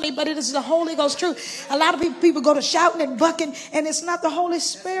sounds funny, but it is the Holy Ghost truth. A lot of people go to shouting and bucking, and it's not the Holy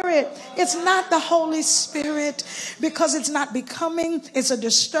Spirit. It's not the Holy Spirit because it's not becoming. It's a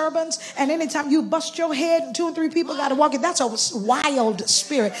disturbance. And anytime you bust your head, 2 or 3 people got to walk it. That's a wild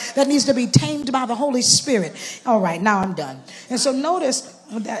spirit that needs to be tamed by the Holy Spirit. All right, now I'm done. And so notice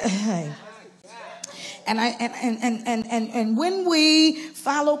that. And when we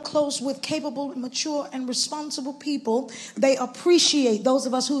follow close with capable, mature, and responsible people, they appreciate those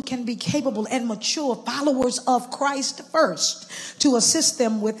of us who can be capable and mature followers of Christ first to assist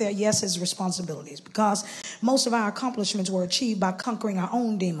them with their his responsibilities. Because most of our accomplishments were achieved by conquering our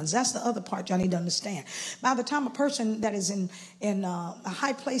own demons. That's the other part y'all need to understand. By the time a person that is in a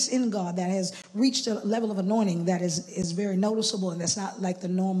high place in God, that has reached a level of anointing that is very noticeable, and that's not like the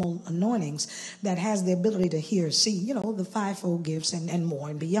normal anointings, that has the ability to hear, see, you know, the 5-fold gifts and more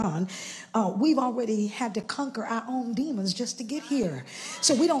and beyond, we've already had to conquer our own demons just to get here.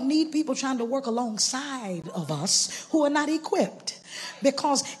 So we don't need people trying to work alongside of us who are not equipped.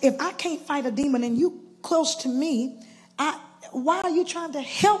 Because if I can't fight a demon and you close to me, why are you trying to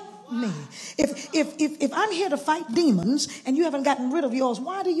help me? If I'm here to fight demons and you haven't gotten rid of yours,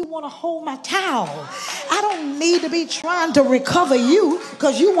 why do you want to hold my towel? I don't need to be trying to recover you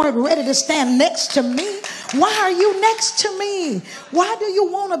because you weren't ready to stand next to me. Why are you next to me? Why do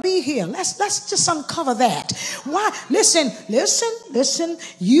you want to be here? Let's just uncover that. Why? Listen.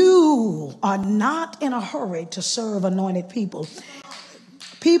 You are not in a hurry to serve anointed people.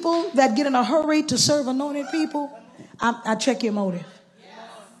 People that get in a hurry to serve anointed people, I check your motive.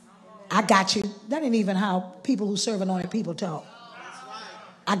 I got you. That ain't even how people who serve anointed people talk.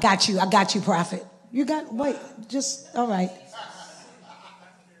 I got you, prophet. You got, wait, just, all right.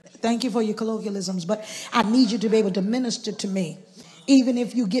 Thank you for your colloquialisms, but I need you to be able to minister to me. Even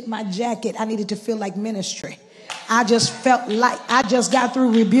if you get my jacket, I need it to feel like ministry. I just felt like I just got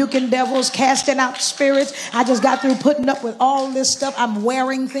through rebuking devils, casting out spirits. I just got through putting up with all this stuff. I'm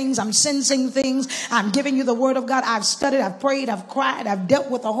wearing things. I'm sensing things. I'm giving you the word of God. I've studied. I've prayed. I've cried. I've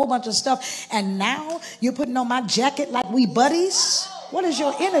dealt with a whole bunch of stuff. And now you're putting on my jacket like we buddies? What is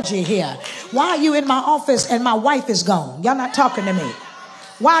your energy here? Why are you in my office and my wife is gone? Y'all not talking to me.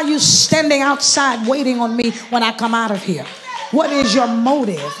 Why are you standing outside waiting on me when I come out of here? What is your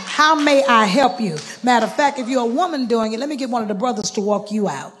motive? How may I help you? Matter of fact, if you're a woman doing it, let me get one of the brothers to walk you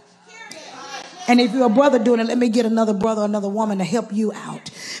out. And if you're a brother doing it, let me get another brother, another woman to help you out.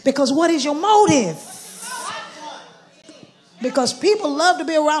 Because what is your motive? Because people love to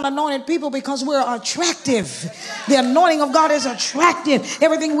be around anointed people because we're attractive. The anointing of God is attractive.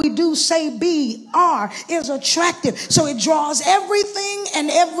 Everything we do, say, be, are is attractive. So it draws everything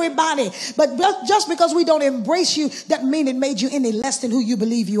and everybody. But just because we don't embrace you, that mean it made you any less than who you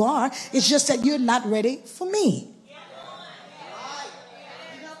believe you are. It's just that you're not ready for me.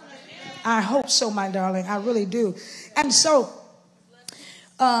 I hope so, my darling. I really do. And so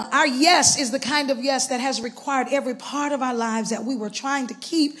our yes is the kind of yes that has required every part of our lives that we were trying to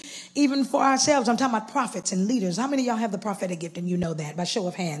keep even for ourselves. I'm talking about prophets and leaders. How many of y'all have the prophetic gift and you know that? By show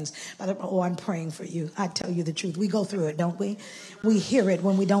of hands. Oh, I'm praying for you. I tell you the truth. We go through it, don't we? We hear it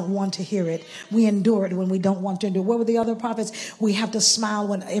when we don't want to hear it. We endure it when we don't want to endure. Where were the other prophets? We have to smile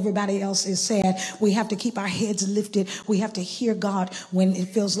when everybody else is sad. We have to keep our heads lifted. We have to hear God when it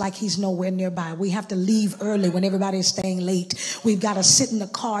feels like he's nowhere nearby. We have to leave early when everybody is staying late. We've got to sit in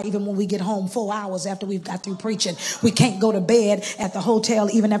the car even when we get home 4 hours after we've got through preaching. We can't go to bed at the hotel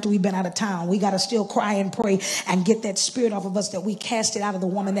even after we've been out of town. We got to still cry and pray and get that spirit off of us that we cast it out of the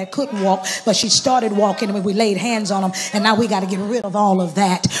woman that couldn't walk, but she started walking and we laid hands on them, and now we got to get rid of all of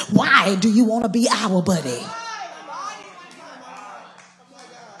that. Why do you want to be our buddy?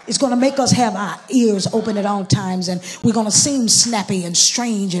 It's going to make us have our ears open at all times, and we're going to seem snappy and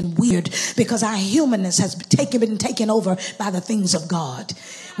strange and weird because our humanness has been taken over by the things of God.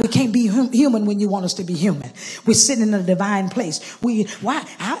 We can't be human when you want us to be human. We're sitting in a divine place.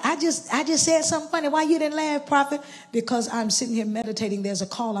 I just said something funny. Why you didn't laugh, prophet? Because I'm sitting here meditating. There's a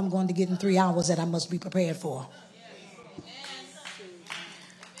call I'm going to get in 3 hours that I must be prepared for.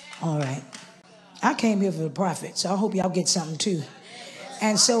 All right. I came here for the prophet, so I hope y'all get something too.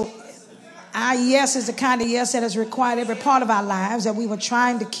 And so our yes is the kind of yes that has required every part of our lives that we were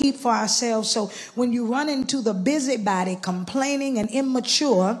trying to keep for ourselves. So when you run into the busybody, complaining and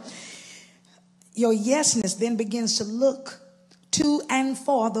immature, your yesness then begins to look to and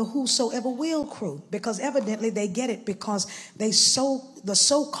for the whosoever will crew, because evidently they get it because the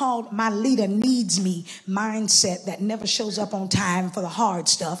so-called my leader needs me mindset that never shows up on time for the hard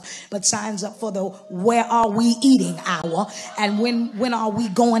stuff, but signs up for the where are we eating hour and when are we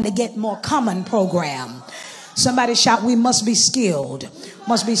going to get more common program. Somebody shout, we must be skilled.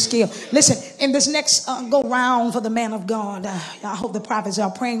 Must be skilled. Listen, in this next go round for the man of God, I hope the prophets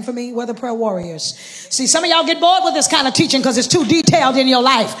are praying for me. We're the prayer warriors. See, some of y'all get bored with this kind of teaching because it's too detailed in your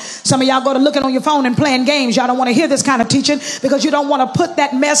life. Some of y'all go to looking on your phone and playing games. Y'all don't want to hear this kind of teaching because you don't want to put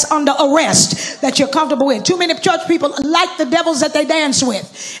that mess under arrest that you're comfortable with. Too many church people like the devils that they dance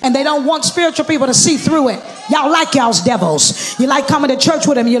with, and they don't want spiritual people to see through it. Y'all like y'all's devils. You like coming to church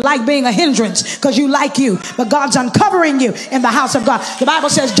with them. You like being a hindrance because you like you. But God's uncovering you in the house of God. The Bible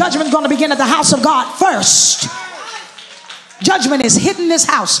says judgment's going to begin at the house of God first. Judgment is hidden in this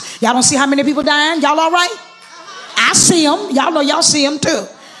house. Y'all don't see how many people dying? Y'all all right? I see them. Y'all know y'all see them too.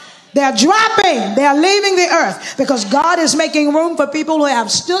 They're dropping. They're leaving the earth because God is making room for people who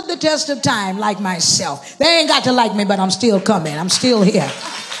have stood the test of time like myself. They ain't got to like me, but I'm still coming. I'm still here.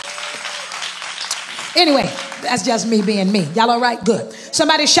 Anyway, that's just me being me. Y'all all right? Good.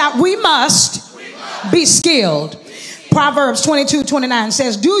 Somebody shout, we must be skilled. Proverbs 22:29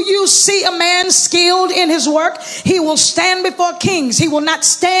 says, do you see a man skilled in his work? He will stand before kings. He will not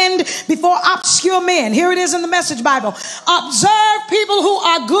stand before obscure men. Here it is in the Message Bible. Observe people who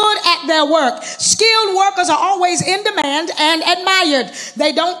are good at their work. Skilled workers are always in demand and admired.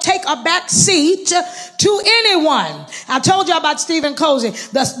 They don't take a back seat to anyone. I told you about Stephen Covey,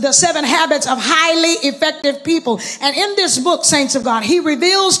 the 7 habits of highly effective people. And in this book, saints of God, he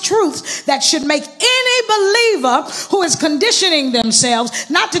reveals truths that should make any believer who is conditioning themselves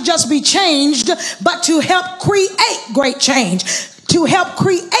not to just be changed, but to help create great change, to help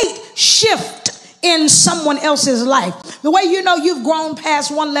create shift in someone else's life. The way you know you've grown past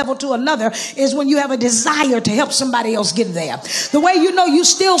one level to another is when you have a desire to help somebody else get there. The way you know you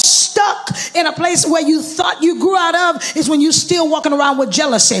still stuck in a place where you thought you grew out of is when you're still walking around with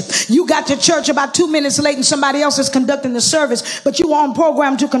jealousy. You got to church about 2 minutes late and somebody else is conducting the service, but you were on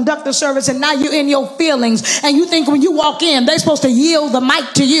program to conduct the service and now you're in your feelings and you think when you walk in they're supposed to yield the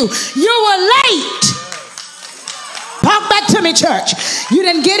mic to you. You were late. Talk back to me, church. You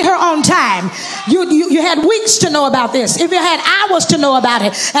didn't get here on time. You had weeks to know about this. If you had hours to know about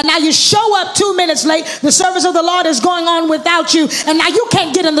it. And now you show up 2 minutes late. The service of the Lord is going on without you. And now you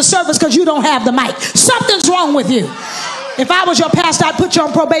can't get in the service because you don't have the mic. Something's wrong with you. If I was your pastor, I'd put you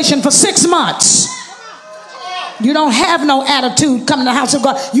on probation for 6 months. You don't have no attitude coming to the house of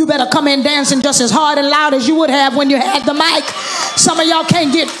God. You better come in dancing just as hard and loud as you would have when you had the mic. Some of y'all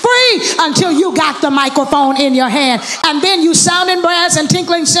can't get free until you got the microphone in your hand. And then you sounding brass and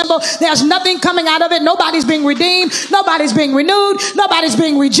tinkling cymbal. There's nothing coming out of it. Nobody's being redeemed. Nobody's being renewed. Nobody's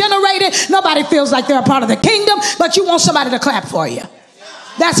being regenerated. Nobody feels like they're a part of the kingdom. But you want somebody to clap for you.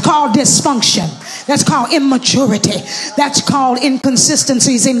 That's called dysfunction. That's called immaturity. That's called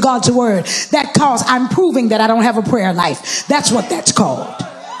inconsistencies in God's word. That calls I'm proving that I don't have a prayer life. That's what that's called.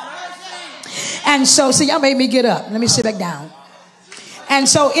 And so, see, y'all made me get up. Let me sit back down. And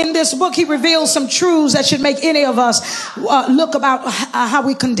so in this book, he reveals some truths that should make any of us look about how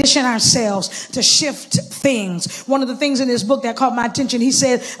we condition ourselves to shift things. One of the things in this book that caught my attention, he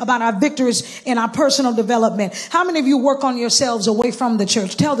said about our victories in our personal development. How many of you work on yourselves away from the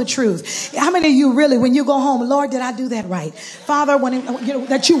church? Tell the truth. How many of you really, when you go home, Lord, did I do that right? Father,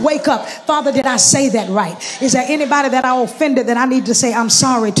 that you wake up, Father, did I say that right? Is there anybody that I offended that I need to say I'm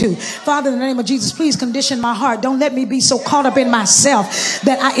sorry to? Father, in the name of Jesus, please condition my heart. Don't let me be so caught up in myself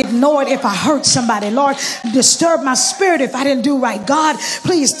that I ignored if I hurt somebody. Lord, disturb my spirit if I didn't do right. God,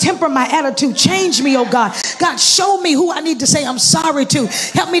 please temper my attitude. Change me, oh God. God, show me who I need to say I'm sorry to.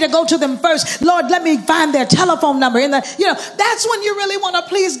 Help me to go to them first. Lord, let me find their telephone number. That's when you really want to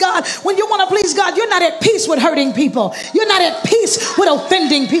please God. When you want to please God, you're not at peace with hurting people. You're not at peace with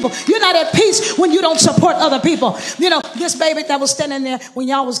offending people. You're not at peace when you don't support other people. This baby that was standing there when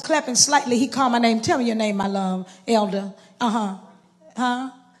y'all was clapping slightly, he called my name. Tell me your name, my love. Elder.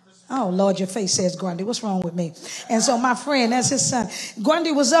 Huh? Oh, Lord, your face says Grundy. What's wrong with me? And so my friend, that's his son.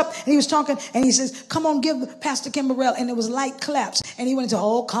 Grundy was up and he was talking and he says, come on, give Pastor Kim Burrell. And it was light claps. And he went into,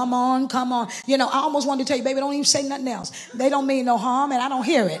 oh, come on, come on. I almost wanted to tell you, baby, don't even say nothing else. They don't mean no harm and I don't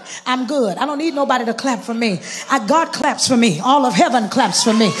hear it. I'm good. I don't need nobody to clap for me. God claps for me. All of heaven claps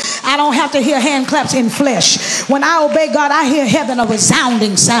for me. I don't have to hear hand claps in flesh. When I obey God, I hear heaven a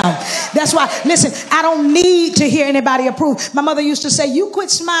resounding sound. That's why, listen, I don't need to hear anybody approve. My mother used to say, you quit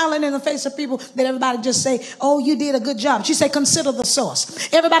smiling in the face of people that everybody just say, oh, you did a good job. She said, consider the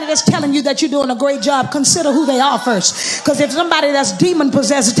source. Everybody that's telling you that you're doing a great job, consider who they are first. Because if somebody that's demon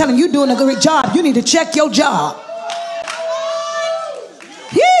possessed is telling you you're doing a great job, you need to check your job.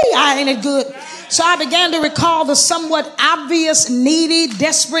 Ain't it good? So I began to recall the somewhat obvious, needy,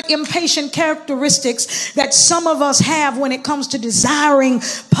 desperate, impatient characteristics that some of us have when it comes to desiring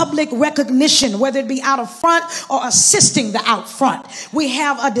public recognition, whether it be out of front or assisting the out front. We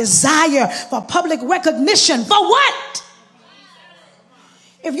have a desire for public recognition. For what?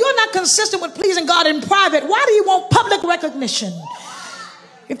 If you're not consistent with pleasing God in private, why do you want public recognition?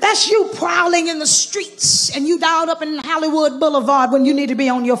 If that's you prowling in the streets and you dialed up in Hollywood Boulevard when you need to be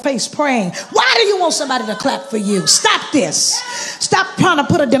on your face praying, why do you want somebody to clap for you? Stop this. Stop trying to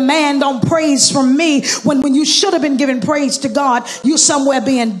put a demand on praise from me when you should have been giving praise to God. You somewhere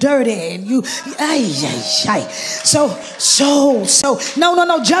being dirty and you,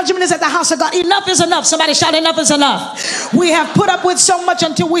 No. Judgment is at the house of God. Enough is enough. Somebody shout, enough is enough. We have put up with so much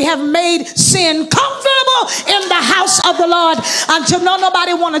until we have made sin comfortable in the house of the Lord, until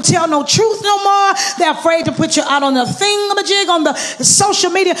nobody want to tell no truth no more. They're afraid to put you out on the thingamajig on the social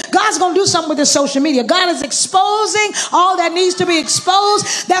media. God's going to do something with this social media. God is exposing all that needs to be exposed.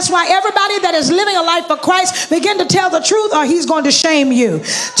 exposed. That's why everybody that is living a life for Christ, begin to tell the truth or he's going to shame you.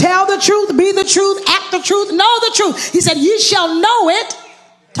 Tell the truth, be the truth, act the truth, know the truth. He said, you shall know it.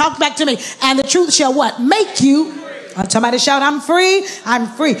 Talk back to me. And the truth shall what? Make you. Somebody shout, I'm free. I'm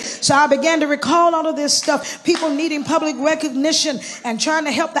free. So I began to recall all of this stuff. People needing public recognition and trying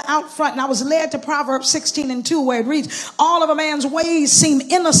to help the out front. And I was led to Proverbs 16:2, where it reads, all of a man's ways seem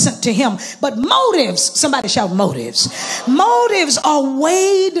innocent to him, but motives, somebody shout motives. Motives are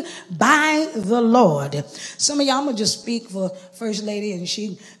weighed by the Lord. Some of y'all, I'm going to just speak for First Lady, and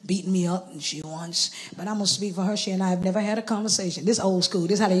she beat me up and she once, but I'm going to speak for her. She and I have never had a conversation. This old school.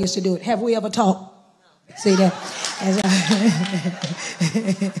 This is how they used to do it. Have we ever talked? See that?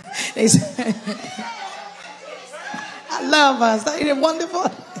 I love us. Ain't it wonderful?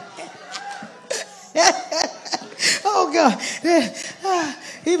 Oh, God.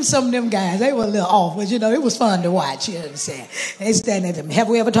 Even some of them guys, they were a little off, but, you know, it was fun to watch. You know what I'm saying? They stand there. Have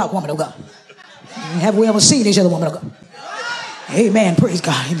we ever talked, woman of God? Have we ever seen each other, woman of God? Amen. Praise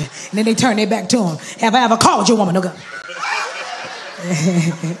God. Amen. And then they turn their back to him. Have I ever called you, woman of God?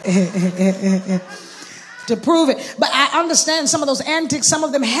 To prove it. But I understand some of those antics some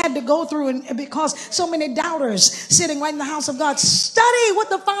of them had to go through, and because so many doubters sitting right in the house of God. Study what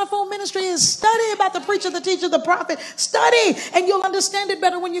the fivefold ministry is. Study about the preacher, the teacher, the prophet. Study, and you'll understand it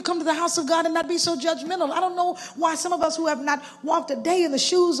better when you come to the house of God and not be so judgmental. I don't know why some of us who have not walked a day in the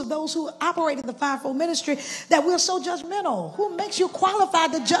shoes of those who operate in the fivefold ministry, that we're so judgmental. Who makes you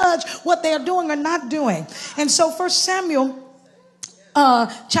qualified to judge what they're doing or not doing? And so 1 Samuel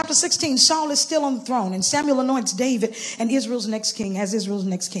chapter 16, Saul is still on the throne, and Samuel anoints David and Israel's next king as Israel's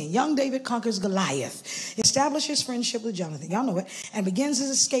next king. Young David conquers Goliath, establishes friendship with Jonathan, y'all know it, and begins his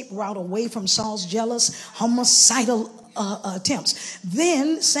escape route away from Saul's jealous, homicidal attempts.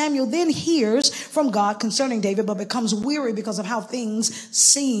 Then Samuel then hears from God concerning David, but becomes weary because of how things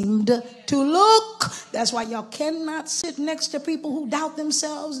seemed to look. That's why y'all cannot sit next to people who doubt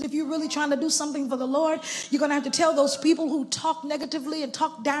themselves. If you're really trying to do something for the Lord, you're going to have to tell those people who talk negatively and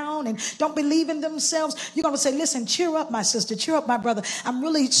talk down and don't believe in themselves. You're going to say, listen, cheer up, my sister, cheer up, my brother. I'm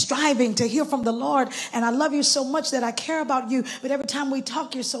really striving to hear from the Lord, and I love you so much that I care about you. But every time we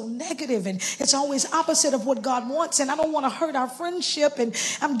talk, you're so negative, and it's always opposite of what God wants. And I don't want to hurt our friendship, and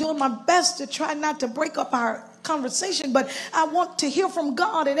I'm doing my best to try not to break up our conversation, but I want to hear from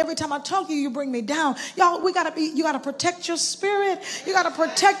God, and every time I talk to you, you bring me down. Y'all, you got to protect your spirit. You got to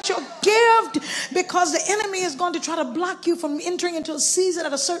protect your gift, because the enemy is going to try to block you from entering into a season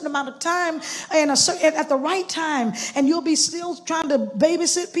at a certain amount of time and at the right time, and you'll be still trying to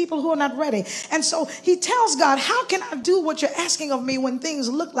babysit people who are not ready. And so he tells God, how can I do what you're asking of me when things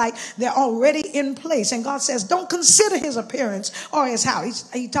look like they're already in place? And God says, don't consider his appearance or his house.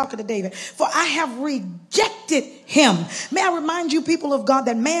 He's talking to David. For I have rejected him. May I remind you, people of God,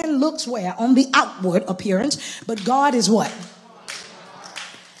 that man looks where? On the outward appearance, but God is what?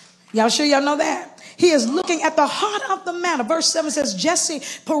 Y'all sure y'all know that? He is looking at the heart of the matter. Verse 7 says, Jesse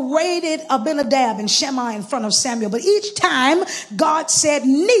paraded Abinadab and Shammah in front of Samuel. But each time God said,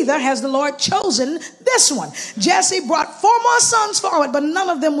 neither has the Lord chosen this one. Jesse brought 4 more sons forward, but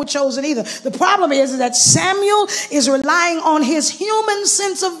none of them were chosen either. The problem is that Samuel is relying on his human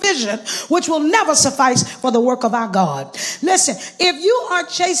sense of vision, which will never suffice for the work of our God. Listen, if you are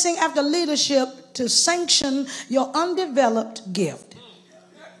chasing after leadership to sanction your undeveloped gift,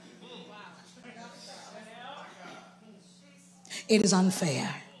 it is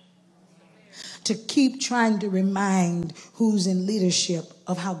unfair to keep trying to remind who's in leadership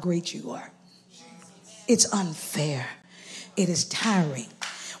of how great you are. It's unfair. It is tiring.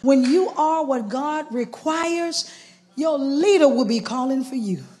 When you are what God requires, your leader will be calling for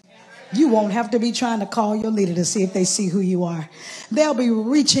you. You won't have to be trying to call your leader to see if they see who you are. They'll be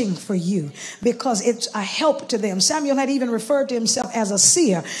reaching for you because it's a help to them. Samuel had even referred to himself as a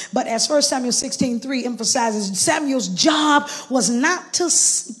seer. But as 1 Samuel 16:3 emphasizes, Samuel's job was not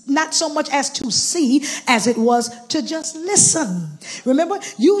so much as to see as it was to just listen. Remember,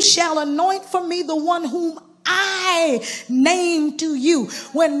 you shall anoint for me the one whom I name to you.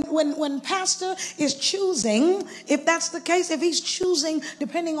 When pastor is choosing, if that's the case, if he's choosing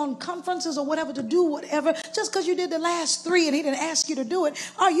depending on conferences or whatever to do whatever, just because you did the last 3 and he didn't ask you to do it,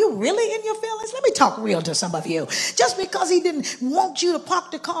 are you really in your feelings? Let me talk real to some of you. Just because he didn't want you to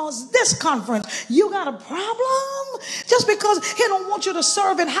park the cars this conference, you got a problem? Just because he don't want you to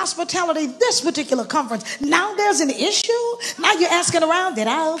serve in hospitality this particular conference, now there's an issue? Now you're asking around, did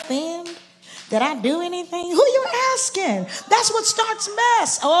I offend? Did I do anything? Who you asking? That's what starts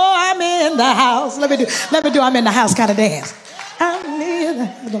mess. Oh, I'm in the house. Let me do I'm in the house kind of dance. I'm in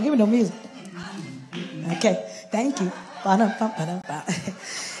the, don't give me no music. Okay, thank you.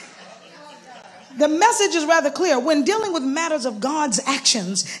 The message is rather clear. When dealing with matters of God's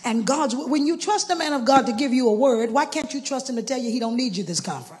actions and when you trust the man of God to give you a word, why can't you trust him to tell you he don't need you this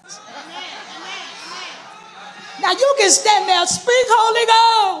conference? Now you can stand there, speak Holy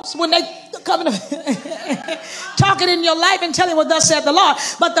Ghost when they come talking in your life and telling what thus said the Lord.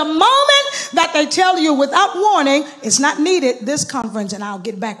 But the moment that they tell you without warning, it's not needed this conference and I'll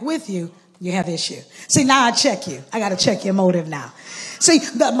get back with you, you have issue. See, now I check you. I got to check your motive now. See,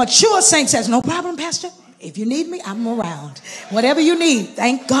 the mature saint says, no problem, Pastor. If you need me, I'm around. Whatever you need.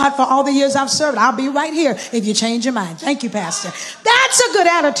 Thank God for all the years I've served. I'll be right here if you change your mind. Thank you, Pastor. That's a good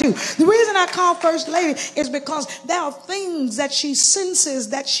attitude. The reason I call First Lady is because there are things that she senses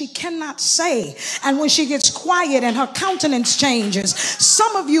that she cannot say. And when she gets quiet and her countenance changes,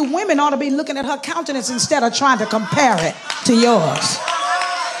 some of you women ought to be looking at her countenance instead of trying to compare it to yours.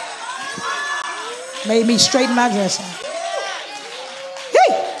 Made me straighten my dress out.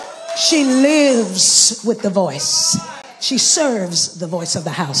 She lives with the voice. She serves the voice of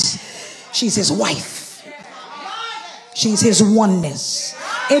the house. She's his wife. She's his oneness.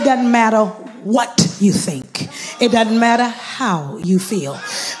 It doesn't matter what you think. It doesn't matter how you feel.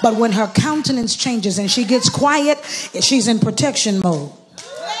 But when her countenance changes and she gets quiet, she's in protection mode.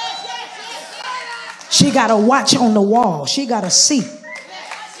 She got a watch on the wall. She got a seat.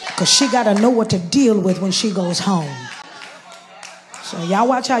 Because she got to know what to deal with when she goes home. So y'all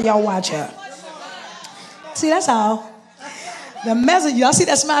watch how y'all watch her. See, that's all. The message, y'all see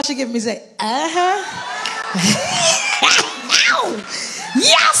that smile she giving me? Say,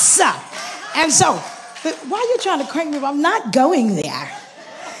 yes, sir. And so, why are you trying to crank me? I'm not going there.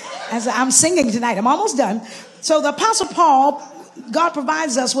 As I'm singing tonight, I'm almost done. So the Apostle Paul, God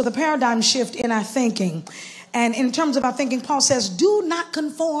provides us with a paradigm shift in our thinking. And in terms of our thinking, Paul says, do not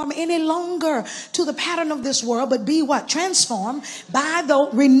conform any longer to the pattern of this world, but be what? Transformed by the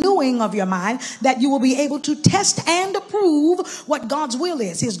renewing of your mind, that you will be able to test and approve what God's will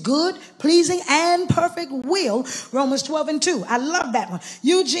is. His good, pleasing, and perfect will. Romans 12:2. I love that one.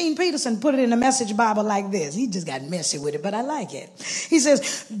 Eugene Peterson put it in the Message Bible like this. He just got messy with it, but I like it. He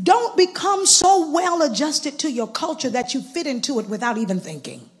says, don't become so well adjusted to your culture that you fit into it without even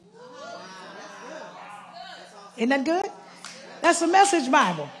thinking. Isn't that good? That's the Message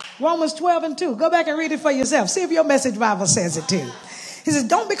Bible. Romans 12:2. Go back and read it for yourself. See if your Message Bible says it too. He says,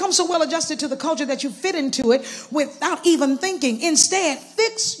 don't become so well adjusted to the culture that you fit into it without even thinking. Instead,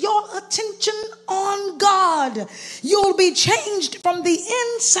 fix your attention on God. You'll be changed from the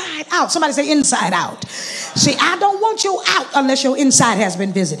inside out. Somebody say inside out. See, I don't want you out unless your inside has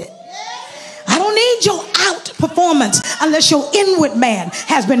been visited. I don't need your out performance unless your inward man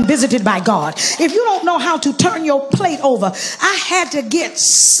has been visited by God. If you don't know how to turn your plate over, I had to get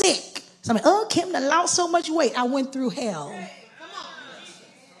sick. Somebody, oh, Kim done lost so much weight. I went through hell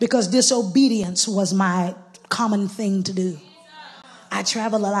because disobedience was my common thing to do. I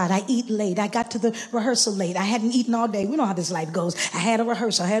travel a lot. I eat late. I got to the rehearsal late. I hadn't eaten all day. We know how this life goes. I had a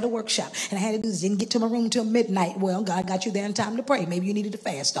rehearsal. I had a workshop. And I had to do this. Didn't get to my room till midnight. Well, God got you there in time to pray. Maybe you needed to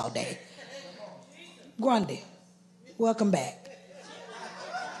fast all day. Grundy, welcome back.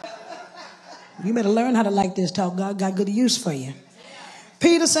 You better learn how to like this talk. God got good use for you.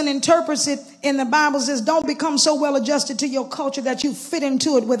 Peterson interprets it in the Bible, says, don't become so well adjusted to your culture that you fit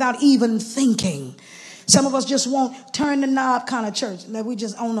into it without even thinking. Some of us just want turn the knob kind of church that we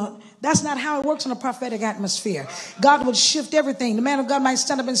just own a. That's not how it works in a prophetic atmosphere. God would shift everything. The man of God might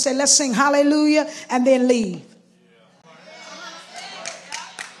stand up and say, let's sing hallelujah, and then leave.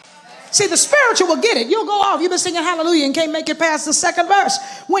 See, the spiritual will get it. You'll go off. You've been singing hallelujah and can't make it past the second verse.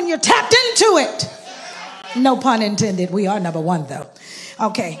 When you're tapped into it. No pun intended. We are number one, though.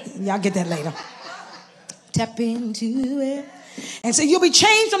 Okay, y'all get that later. Tap into it. And so you'll be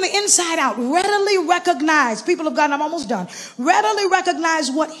changed from the inside out. Readily recognize, people of God, I'm almost done. Readily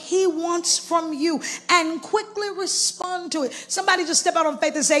recognize what he wants from you and quickly respond to it. Somebody just step out on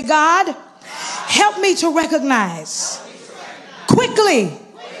faith and say, God, help me to recognize quickly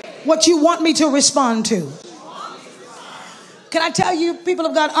what you want me to respond to. Can I tell you, people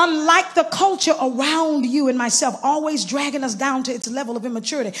of God, unlike the culture around you and myself, always dragging us down to its level of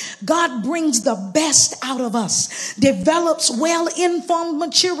immaturity, God brings the best out of us, develops well-informed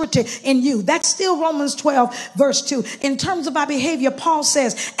maturity in you. That's still Romans 12:2. In terms of our behavior, Paul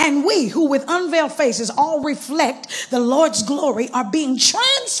says, and we who with unveiled faces all reflect the Lord's glory are being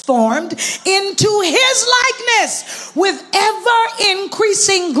transformed into his likeness with ever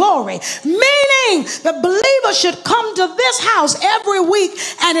increasing glory. Meaning the believer should come to this house every week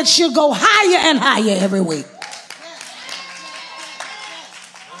and it should go higher and higher every week.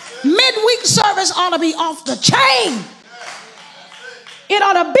 Midweek service ought to be off the chain. It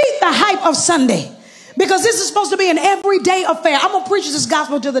ought to beat the hype of Sunday. Because this is supposed to be an everyday affair. I'm going to preach this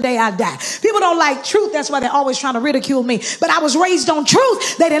gospel till the day I die. People don't like truth. That's why they're always trying to ridicule me. But I was raised on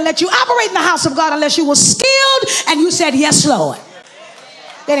truth. They didn't let you operate in the house of God unless you were skilled and you said, yes, Lord.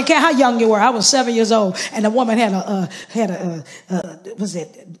 They didn't care how young you were. I was 7 years old. And the woman had what's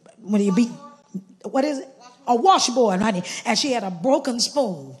it? When you beat, what is it? A washboard, honey, and she had a broken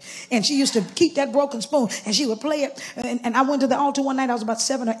spoon, and she used to keep that broken spoon, and she would play it. And I went to the altar one night. I was about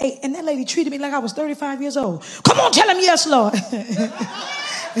 7 or 8, and that lady treated me like I was 35 years old. Come on, tell him yes, Lord.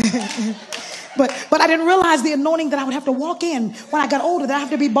 But I didn't realize the anointing that I would have to walk in when I got older. That I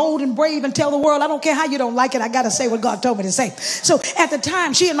have to be bold and brave and tell the world, I don't care how you don't like it. I got to say what God told me to say. So at the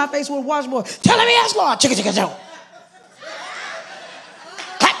time, she in my face with a washboard, tell him yes, Lord. Chicka chicka chicka.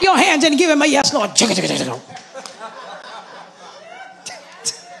 Clap your hands and give him a yes, Lord. Chicka chicka chicka.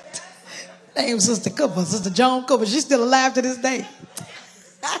 Name Sister Cooper, Sister Joan Cooper. She's still alive to this day.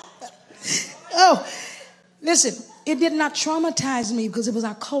 Oh, listen, it did not traumatize me because it was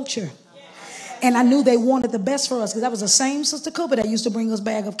our culture. And I knew they wanted the best for us because that was the same Sister Cooper that used to bring us a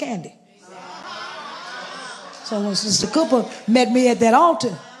bag of candy. So when Sister Cooper met me at that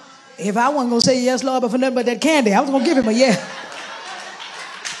altar, if I wasn't going to say yes, Lord, but for nothing but that candy, I was going to give him a yes.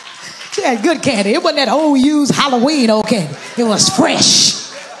 She had good candy. It wasn't that old used Halloween old candy. It was fresh.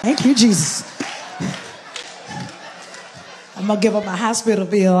 Thank you, Jesus. I'm going to give up my hospital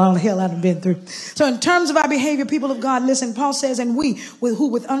bill. All the hell I've been through. So in terms of our behavior, people of God, listen, Paul says, and we, who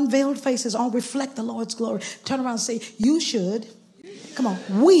with unveiled faces all reflect the Lord's glory. Turn around and say, you should. Come on.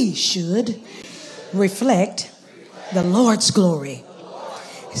 We should reflect the Lord's glory.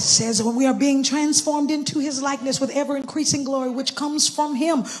 It says when we are being transformed into his likeness with ever increasing glory, which comes from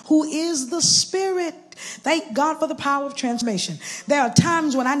him who is the Spirit. Thank God for the power of transformation. There are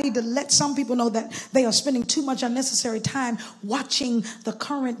times when I need to let some people know that they are spending too much unnecessary time watching the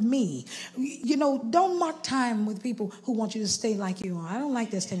current me. You know, don't mark time with people who want you to stay like you are. I don't like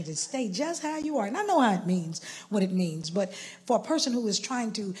this thing to stay just how you are. And I know how it means, what it means. But for a person who is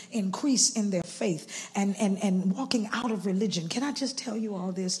trying to increase in their faith and walking out of religion, can I just tell you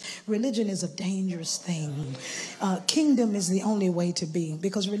all this? Religion is a dangerous thing. Kingdom is the only way to be,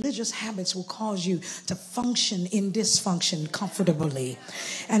 because religious habits will cause you to function in dysfunction comfortably.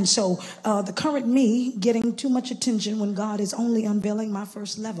 And so the current me getting too much attention when God is only unveiling my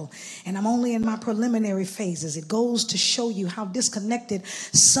first level, and I'm only in my preliminary phases. It goes to show you how disconnected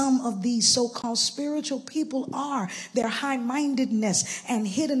some of these so-called spiritual people are. Their high-mindedness and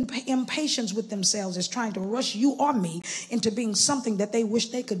hidden impatience with themselves is trying to rush you or me into being something that they wish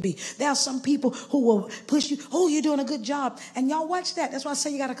they could be. There are some people who will push you, oh, you're doing a good job. And y'all watch that. That's why I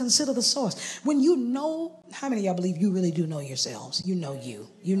say you got to consider the source. When you know, how many of y'all believe you really do know yourselves? You know you.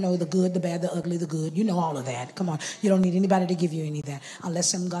 You know the good, the bad, the ugly, the good. You know all of that. Come on. You don't need anybody to give you any of that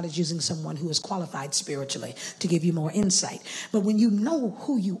unless God is using someone who is qualified spiritually to give you more insight. But when you know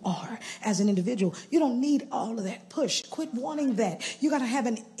who you are as an individual, you don't need all of that push. Quit wanting that. You got to have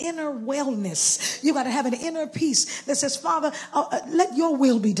an inner wellness. You got to have an inner peace that says, Father, let your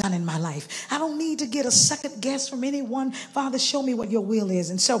will be done in my life. I don't need to get a second guess from anyone. Father, show me what your will is.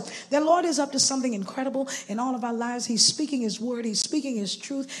 And so the Lord is up to something incredible in all of our lives. He's speaking his word. He's speaking his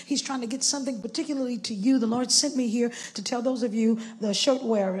truth. He's trying to get something particularly to you. The Lord sent me here to tell those of you, the shirt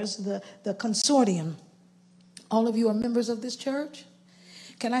wearers, the consortium, all of you are members of this church.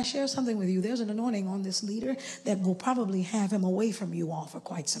 Can I share something with you? There's an anointing on this leader that will probably have him away from you all for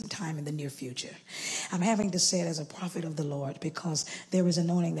quite some time in the near future. I'm having to say it as a prophet of the Lord because there is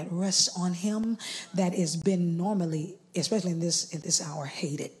anointing that rests on him that has been normally, especially in this hour,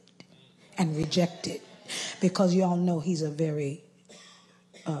 hated and rejected, because you all know he's a very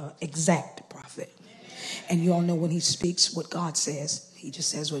exact prophet. And you all know when he speaks what God says, he just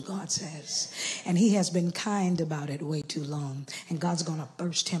says what God says. And he has been kind about it way too long. And God's going to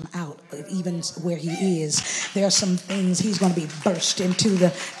burst him out, even where he is. There are some things he's going to be burst into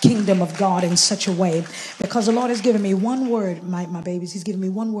the kingdom of God in such a way. Because the Lord has given me one word, my babies. He's given me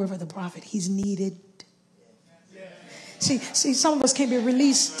one word for the prophet. He's needed. See, some of us can't be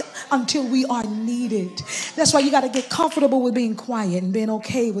released until we are needed. That's why you got to get comfortable with being quiet and being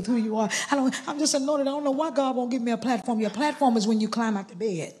okay with who you are. I'm just anointed. I don't know why God won't give me a platform. Your platform is when you climb out the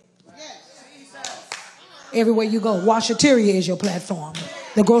bed. Everywhere you go, Washateria is your platform.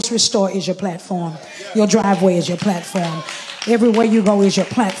 The grocery store is your platform. Your driveway is your platform. Everywhere you go is your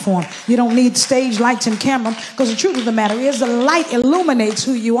platform. You don't need stage lights and camera, because the truth of the matter is the light illuminates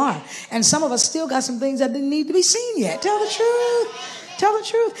who you are. And some of us still got some things that didn't need to be seen yet. Tell the truth. Tell the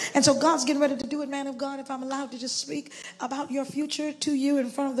truth. And so God's getting ready to do it, man of God. If I'm allowed to just speak about your future to you in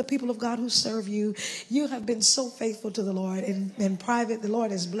front of the people of God who serve you. You have been so faithful to the Lord. In private, the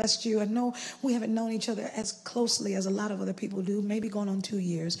Lord has blessed you. I know we haven't known each other as closely as a lot of other people do, maybe going on 2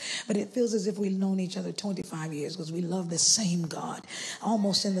 years. But it feels as if we've known each other 25 years because we love the same God,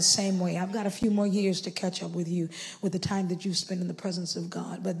 almost in the same way. I've got a few more years to catch up with you with the time that you spend in the presence of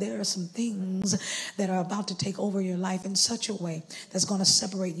God. But there are some things that are about to take over your life in such a way that's going to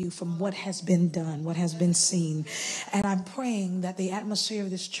separate you from what has been done, what has been seen. And I'm praying that the atmosphere of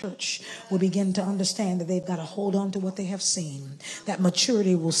this church will begin to understand that they've got to hold on to what they have seen, that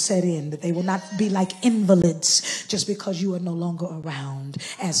maturity will set in, that they will not be like invalids just because you are no longer around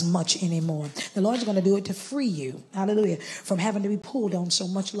as much anymore. The Lord's going to do it to free you, hallelujah, from having to be pulled on so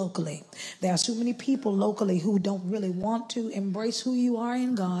much locally. There are so many people locally who don't really want to embrace who you are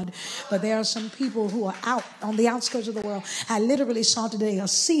in God, but there are some people who are out on the outskirts of the world. I literally saw today a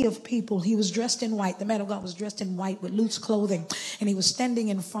sea of people. He was dressed in white. The man of God was dressed in white with loose clothing, and he was standing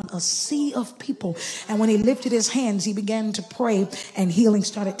in front of a sea of people. And when he lifted his hands, he began to pray, and healing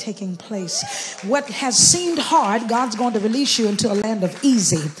started taking place. What has seemed hard, God's going to release you into a land of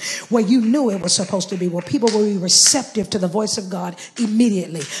easy, where you knew it was supposed to be, where people will be receptive to the voice of God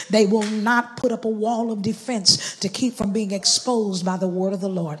immediately. They will not put up a wall of defense to keep from being exposed by the word of the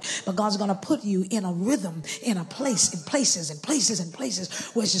Lord. But God's going to put you in a rhythm, in a place, in places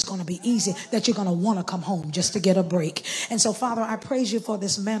where it's just going to be easy, that you're going to want to come home just to get a break. And so, Father, I praise you for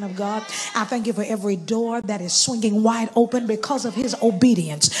this man of God. I thank you for every door that is swinging wide open because of his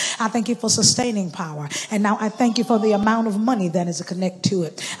obedience. I thank you for sustaining power. And now I thank you for the amount of money that is connected to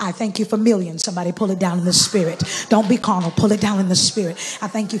it. I thank you for millions. Somebody pull it down in the spirit. Don't be carnal. Pull it down in the spirit. I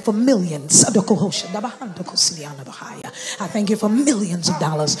thank you for millions. I thank you for millions of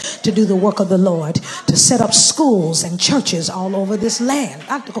dollars to do the work of the Lord, to set up schools and churches all over this land.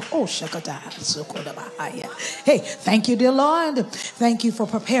 Hey, thank you, dear Lord. Thank you for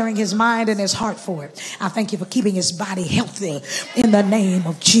preparing his mind and his heart for it. I thank you for keeping his body healthy in the name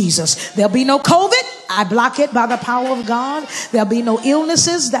of Jesus. There'll be no COVID. I block it by the power of God. There'll be no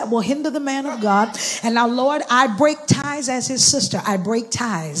illnesses that will hinder the man of God. And now, Lord, I break ties as his sister. I break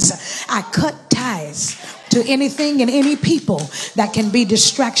ties. I cut ties to anything and any people that can be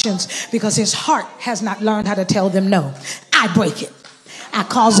distractions, because his heart has not learned how to tell them no. I break it. I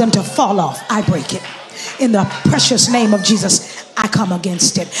cause them to fall off. I break it. In the precious name of Jesus, I come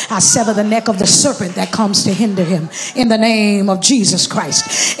against it. I sever the neck of the serpent that comes to hinder him. In the name of Jesus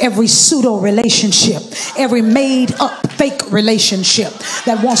Christ, every pseudo relationship, every made up fake relationship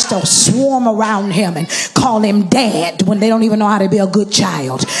that wants to swarm around him and call him dad when they don't even know how to be a good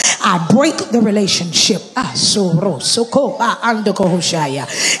child, I break the relationship.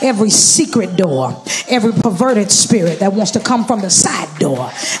 Every secret door, every perverted spirit that wants to come from the side door,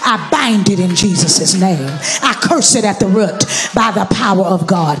 I bind it in Jesus' name. I curse it at the root by the power of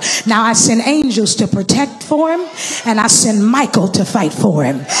God. Now I send angels to protect for him, and I send Michael to fight for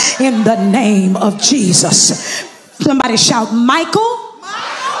him in the name of Jesus. Somebody shout, Michael,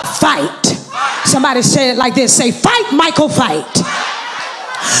 fight. Somebody say it like this. Say, fight, Michael, fight.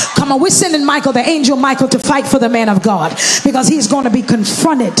 Come on, we're sending Michael, the angel Michael, to fight for the man of God, because he's going to be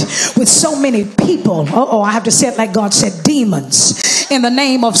confronted with so many people. I have to say it like God said, demons in the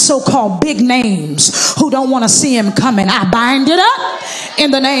name of so-called big names who don't want to see him coming. I bind it up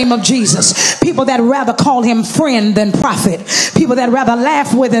in the name of Jesus. People that rather call him friend than prophet. People that rather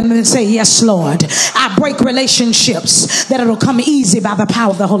laugh with him than say, yes, Lord. I break relationships that it'll come easy by the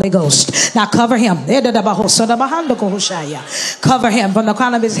power of the Holy Ghost. Now cover him. Cover him from the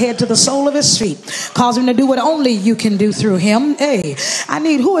crown of his head to the sole of his feet. Cause him to do what only you can do through him. Hey, I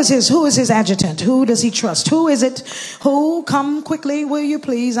need, who is his adjutant? Who does he trust? Who is it? Who? Come quickly, will you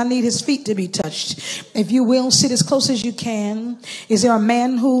please? I need his feet to be touched. If you will, sit as close as you can. Is there a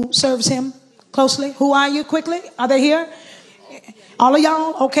man who serves him closely? Who are you? Quickly. Are they here? All of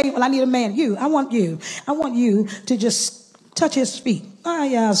y'all? Okay. Well, I need a man. I want you to just touch his feet.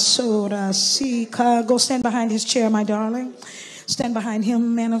 Go stand behind his chair, my darling. Stand behind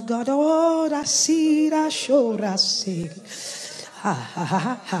him, man of God. Oh, I see.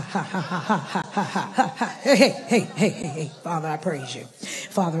 Hey. Father, I praise you.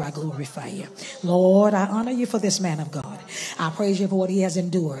 Father, I glorify you. Lord, I honor you for this man of God. I praise you for what he has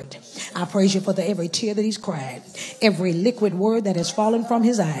endured. I praise you for every tear that he's cried, every liquid word that has fallen from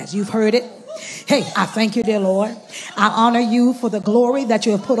his eyes. You've heard it. Hey, I thank you, dear Lord. I honor you for the glory that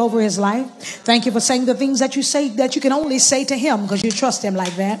you have put over his life. Thank you for saying the things that you say that you can only say to him because you trust him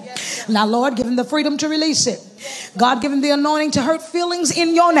like that. Now, Lord, give him the freedom to release it. God, give him the anointing to hurt feelings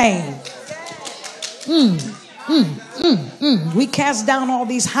in your name. We cast down all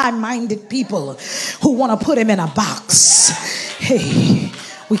these high-minded people who want to put him in a box. Hey,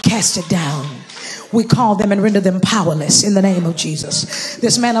 we cast it down. We call them and render them powerless in the name of Jesus.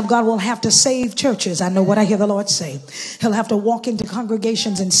 This man of God will have to save churches. I know what I hear the Lord say. He'll have to walk into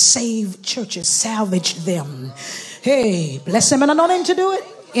congregations and save churches, salvage them. Hey, bless him and anoint him to do it.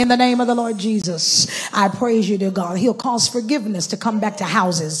 In the name of the Lord Jesus, I praise you, dear God. He'll cause forgiveness to come back to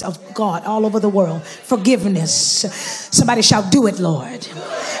houses of God all over the world. Forgiveness. Somebody shall do it, Lord.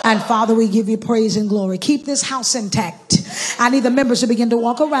 And Father, we give you praise and glory. Keep this house intact. I need the members to begin to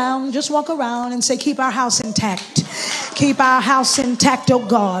walk around. Just walk around and say, keep our house intact. Keep our house intact, oh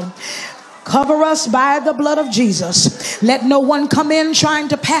God. Cover us by the blood of Jesus. Let no one come in trying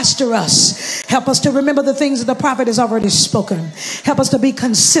to pastor us. Help us to remember the things that the prophet has already spoken. Help us to be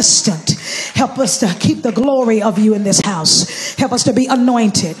consistent. Help us to keep the glory of you in this house. Help us to be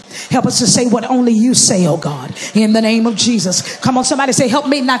anointed. Help us to say what only you say, oh God, in the name of Jesus. Come on, somebody say, help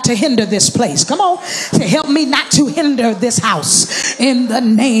me not to hinder this place. Come on, say, help me not to hinder this house in the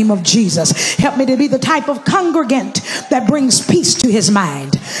name of Jesus. Help me to be the type of congregant that brings peace to his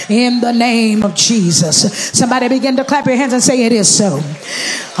mind in the name of Jesus. Somebody begin to clap your hands and say, it is so.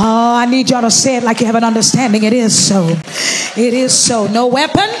 Oh, I need y'all to say it like you have an understanding. It is so. It is so. No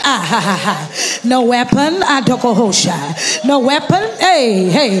weapon. No weapon. No weapon.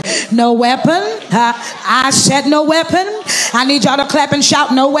 Hey. No weapon. I said no weapon. I need y'all to clap and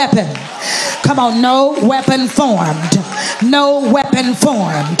shout no weapon. Come on. No weapon formed. No weapon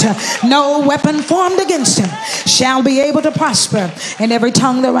formed. No weapon formed against him shall be able to prosper. And every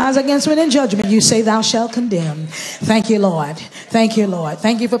tongue that rises against him in judgment, you say thou shalt condemn. Thank you, Lord. Thank you, Lord.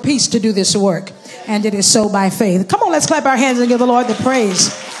 Thank you for peace to do this work. And it is so by faith. Come on, let's clap our hands and give the Lord the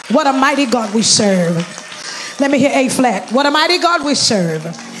praise. What a mighty God we serve. Let me hear A flat. What a mighty God we serve.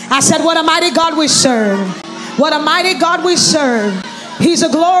 I said, what a mighty God we serve. What a mighty God we serve. He's a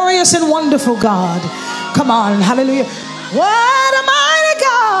glorious and wonderful God. Come on, hallelujah. What a mighty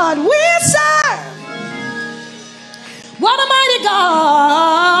God we serve. What a mighty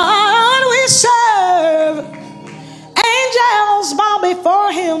God we serve. Angels bow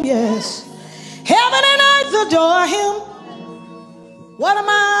before him, yes. Heaven and earth adore him. What a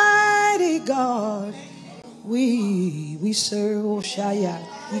mighty God we serve. Oh, Shaya.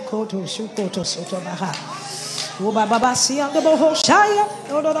 Ikoto shukoto soto baha. Oh, Baba Sianda Boho Shaya.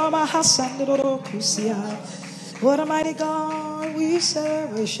 Odorama Hassan Kusia. What a mighty God we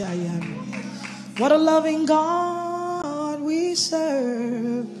serve. Oh, Shaya. What a loving God we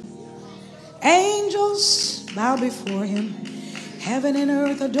serve. Angels bow before him. Heaven and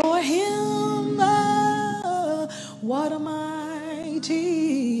earth adore him. Oh, what a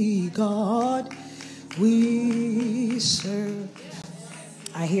mighty God we serve.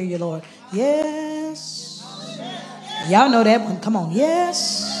 I hear you, Lord. Yes. Y'all know that one. Come on.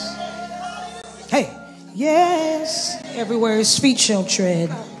 Yes. Hey. Yes. Everywhere his feet shall tread.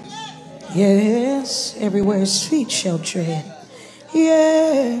 Yes. Everywhere his feet shall tread.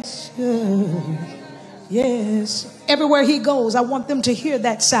 Yes. Yes. Everywhere he goes, I want them to hear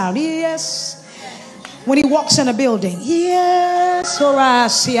that sound. Yes. When he walks in a building. Yes.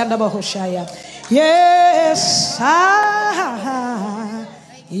 Yes.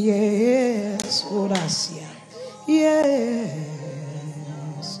 Yes.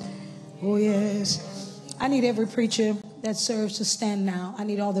 Yes. Oh, yes. I need every preacher that serves to stand now. I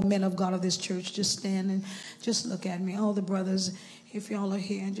need all the men of God of this church just stand and just look at me. All the brothers, if y'all are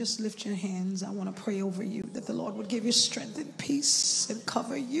here, and just lift your hands. I want to pray over you that the Lord would give you strength and peace and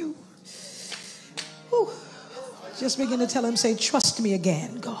cover you. Whew. Just begin to tell him, say, trust me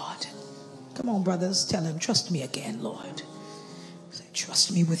again, God. Come on, brothers, tell him, trust me again, Lord. Say,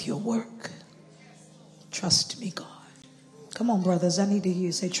 trust me with your work. Trust me, God. Come on, brothers, I need to hear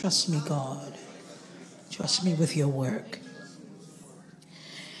you say, trust me, God. Trust me with your work.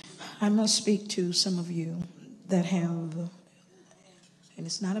 I must speak to some of you that have, and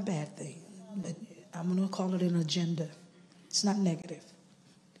it's not a bad thing, but I'm going to call it an agenda. It's not negative.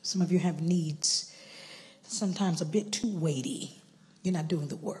 Some of you have needs, sometimes a bit too weighty. You're not doing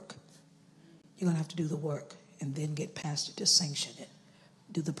the work. You're going to have to do the work and then get pastor to sanction it.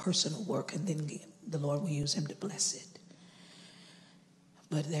 Do the personal work and then the Lord will use him to bless it.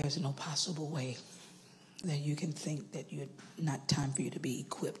 But there's no possible way that you can think that you're not time for you to be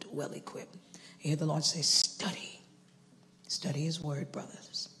equipped, well equipped. You hear the Lord say, study. Study his word,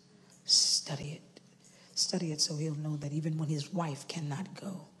 brothers. Study it. Study it so he'll know that even when his wife cannot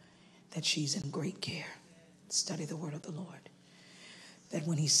go, that she's in great care. Study the word of the Lord. That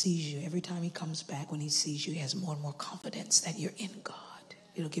when he sees you, every time he comes back, when he sees you, he has more and more confidence that you're in God.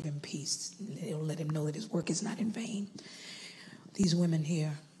 It'll give him peace. It'll let him know that his work is not in vain. These women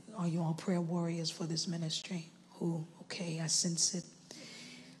here, are you all prayer warriors for this ministry? Okay, I sense it.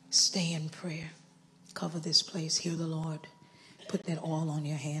 Stay in prayer. Cover this place. Hear the Lord. Put that oil on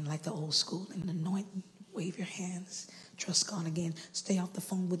your hand like the old school and anoint. Wave your hands. Trust God again. Stay off the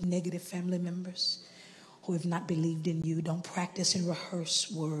phone with negative family members who have not believed in you. Don't practice and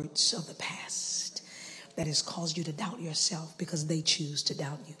rehearse words of the past that has caused you to doubt yourself because they choose to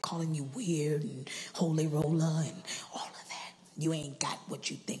doubt you, calling you weird and holy roller and all of that. You ain't got what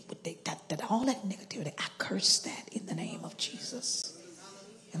you think, but they got that, all that negativity. I curse that in the name of Jesus.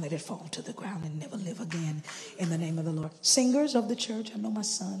 And let it fall to the ground and never live again in the name of the Lord. Singers of the church, I know my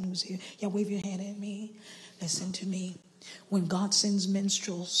son who's here. Y'all wave your hand at me. Listen to me. When God sends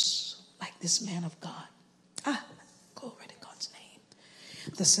minstrels like this man of God, glory to God's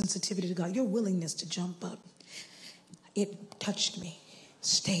name. The sensitivity to God, your willingness to jump up, it touched me.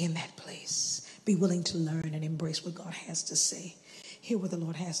 Stay in that place. Be willing to learn and embrace what God has to say. Hear what the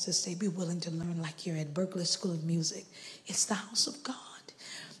Lord has to say. Be willing to learn like you're at Berkeley School of Music. It's the house of God.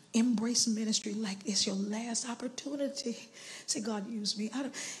 Embrace ministry like it's your last opportunity. Say, God, use me.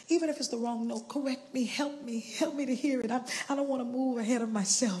 Even if it's the wrong note, correct me, help me to hear it. I don't want to move ahead of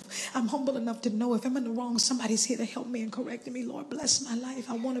myself. I'm humble enough to know if I'm in the wrong, somebody's here to help me and correct me. Lord, bless my life.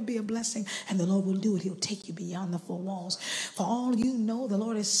 I want to be a blessing. And the Lord will do it. He'll take you beyond the four walls. For all you know, the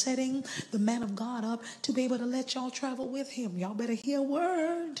Lord is setting the man of God up to be able to let y'all travel with him. Y'all better hear a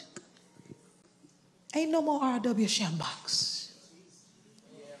word. Ain't no more R.W. Shambox.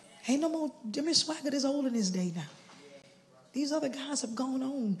 Ain't no more. Jimmy Swaggart is old in his day now. These other guys have gone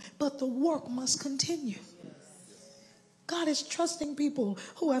on, but the work must continue. God is trusting people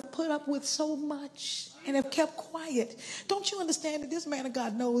who have put up with so much and have kept quiet. Don't you understand that this man of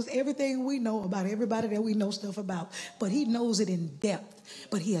God knows everything we know about everybody that we know stuff about, but he knows it in depth.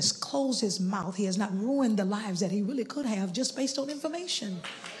 But he has closed his mouth. He has not ruined the lives that he really could have just based on information.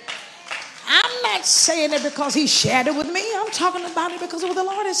 I'm not saying it because he shared it with me. I'm talking about it because of what the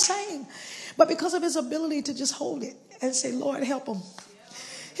Lord is saying. But because of his ability to just hold it and say, Lord, help him.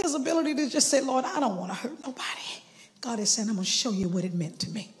 His ability to just say, Lord, I don't want to hurt nobody. God is saying, I'm going to show you what it meant to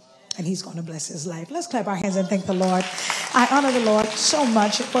me. And he's going to bless his life. Let's clap our hands and thank the Lord. I honor the Lord so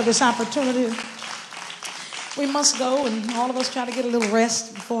much for this opportunity. We must go, and all of us try to get a little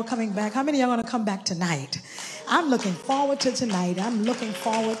rest before coming back. How many of y'all are going to come back tonight? I'm looking forward to tonight. I'm looking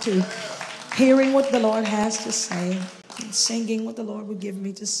forward to hearing what the Lord has to say, and singing what the Lord would give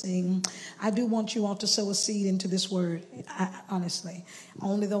me to sing. I do want you all to sow a seed into this word. Honestly,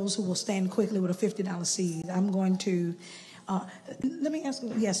 only those who will stand quickly with a $50 seed. I'm going to, let me ask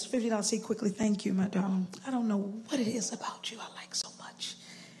you, yes, $50 seed quickly. Thank you, my darling. I don't know what it is about you I like so much,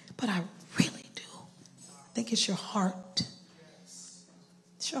 but I really do. I think it's your heart.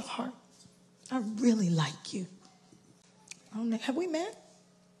 It's your heart. I really like you. I don't know, have we met?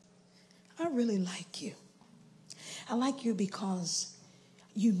 I really like you. I like you because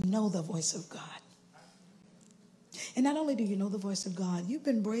you know the voice of God. And not only do you know the voice of God, you've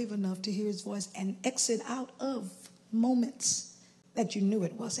been brave enough to hear his voice and exit out of moments that you knew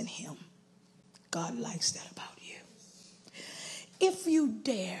it wasn't him. God likes that about you. If you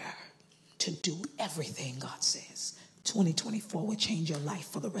dare to do everything God says, 2024 will change your life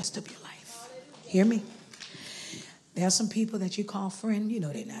for the rest of your life. Hear me? There are some people that you call friend, you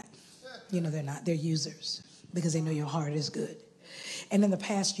know they're not. You know they're not. They're users because they know your heart is good. And in the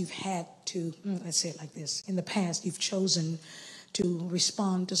past, you've had to, let's say it like this. In the past, you've chosen to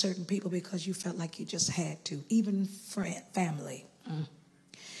respond to certain people because you felt like you just had to, even family.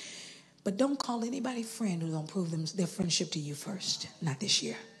 But don't call anybody friend who don't prove their friendship to you first. Not this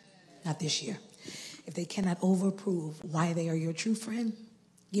year. Not this year. If they cannot overprove why they are your true friend,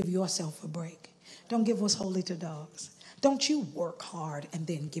 give yourself a break. Don't give what's holy to dogs. Don't you work hard and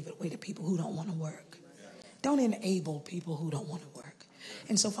then give it away to people who don't want to work. Don't enable people who don't want to work.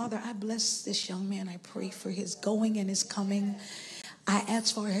 And so, Father, I bless this young man. I pray for his going and his coming. I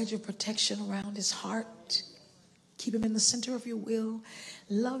ask for a hedge of protection around his heart. Keep him in the center of your will.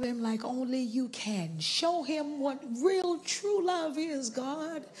 Love him like only you can. Show him what real, true love is,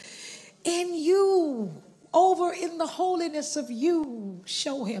 God. In you, over in the holiness of you.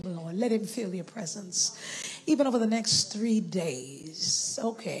 Show him, Lord. Let him feel your presence. Even over the next 3 days.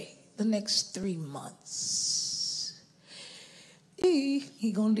 Okay, the next 3 months.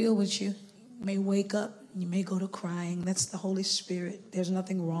 He gonna deal with you. You may wake up. You may go to crying. That's the Holy Spirit. There's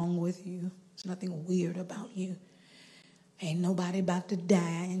nothing wrong with you. There's nothing weird about you. Ain't nobody about to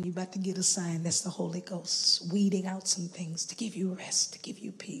die and you about to get a sign. That's the Holy Ghost weeding out some things to give you rest, to give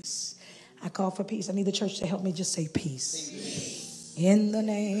you peace. I call for peace. I need the church to help me just say peace. in the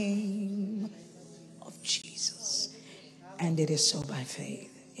name of Jesus. And it is so by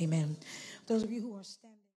faith. Amen. Those of you who are standing.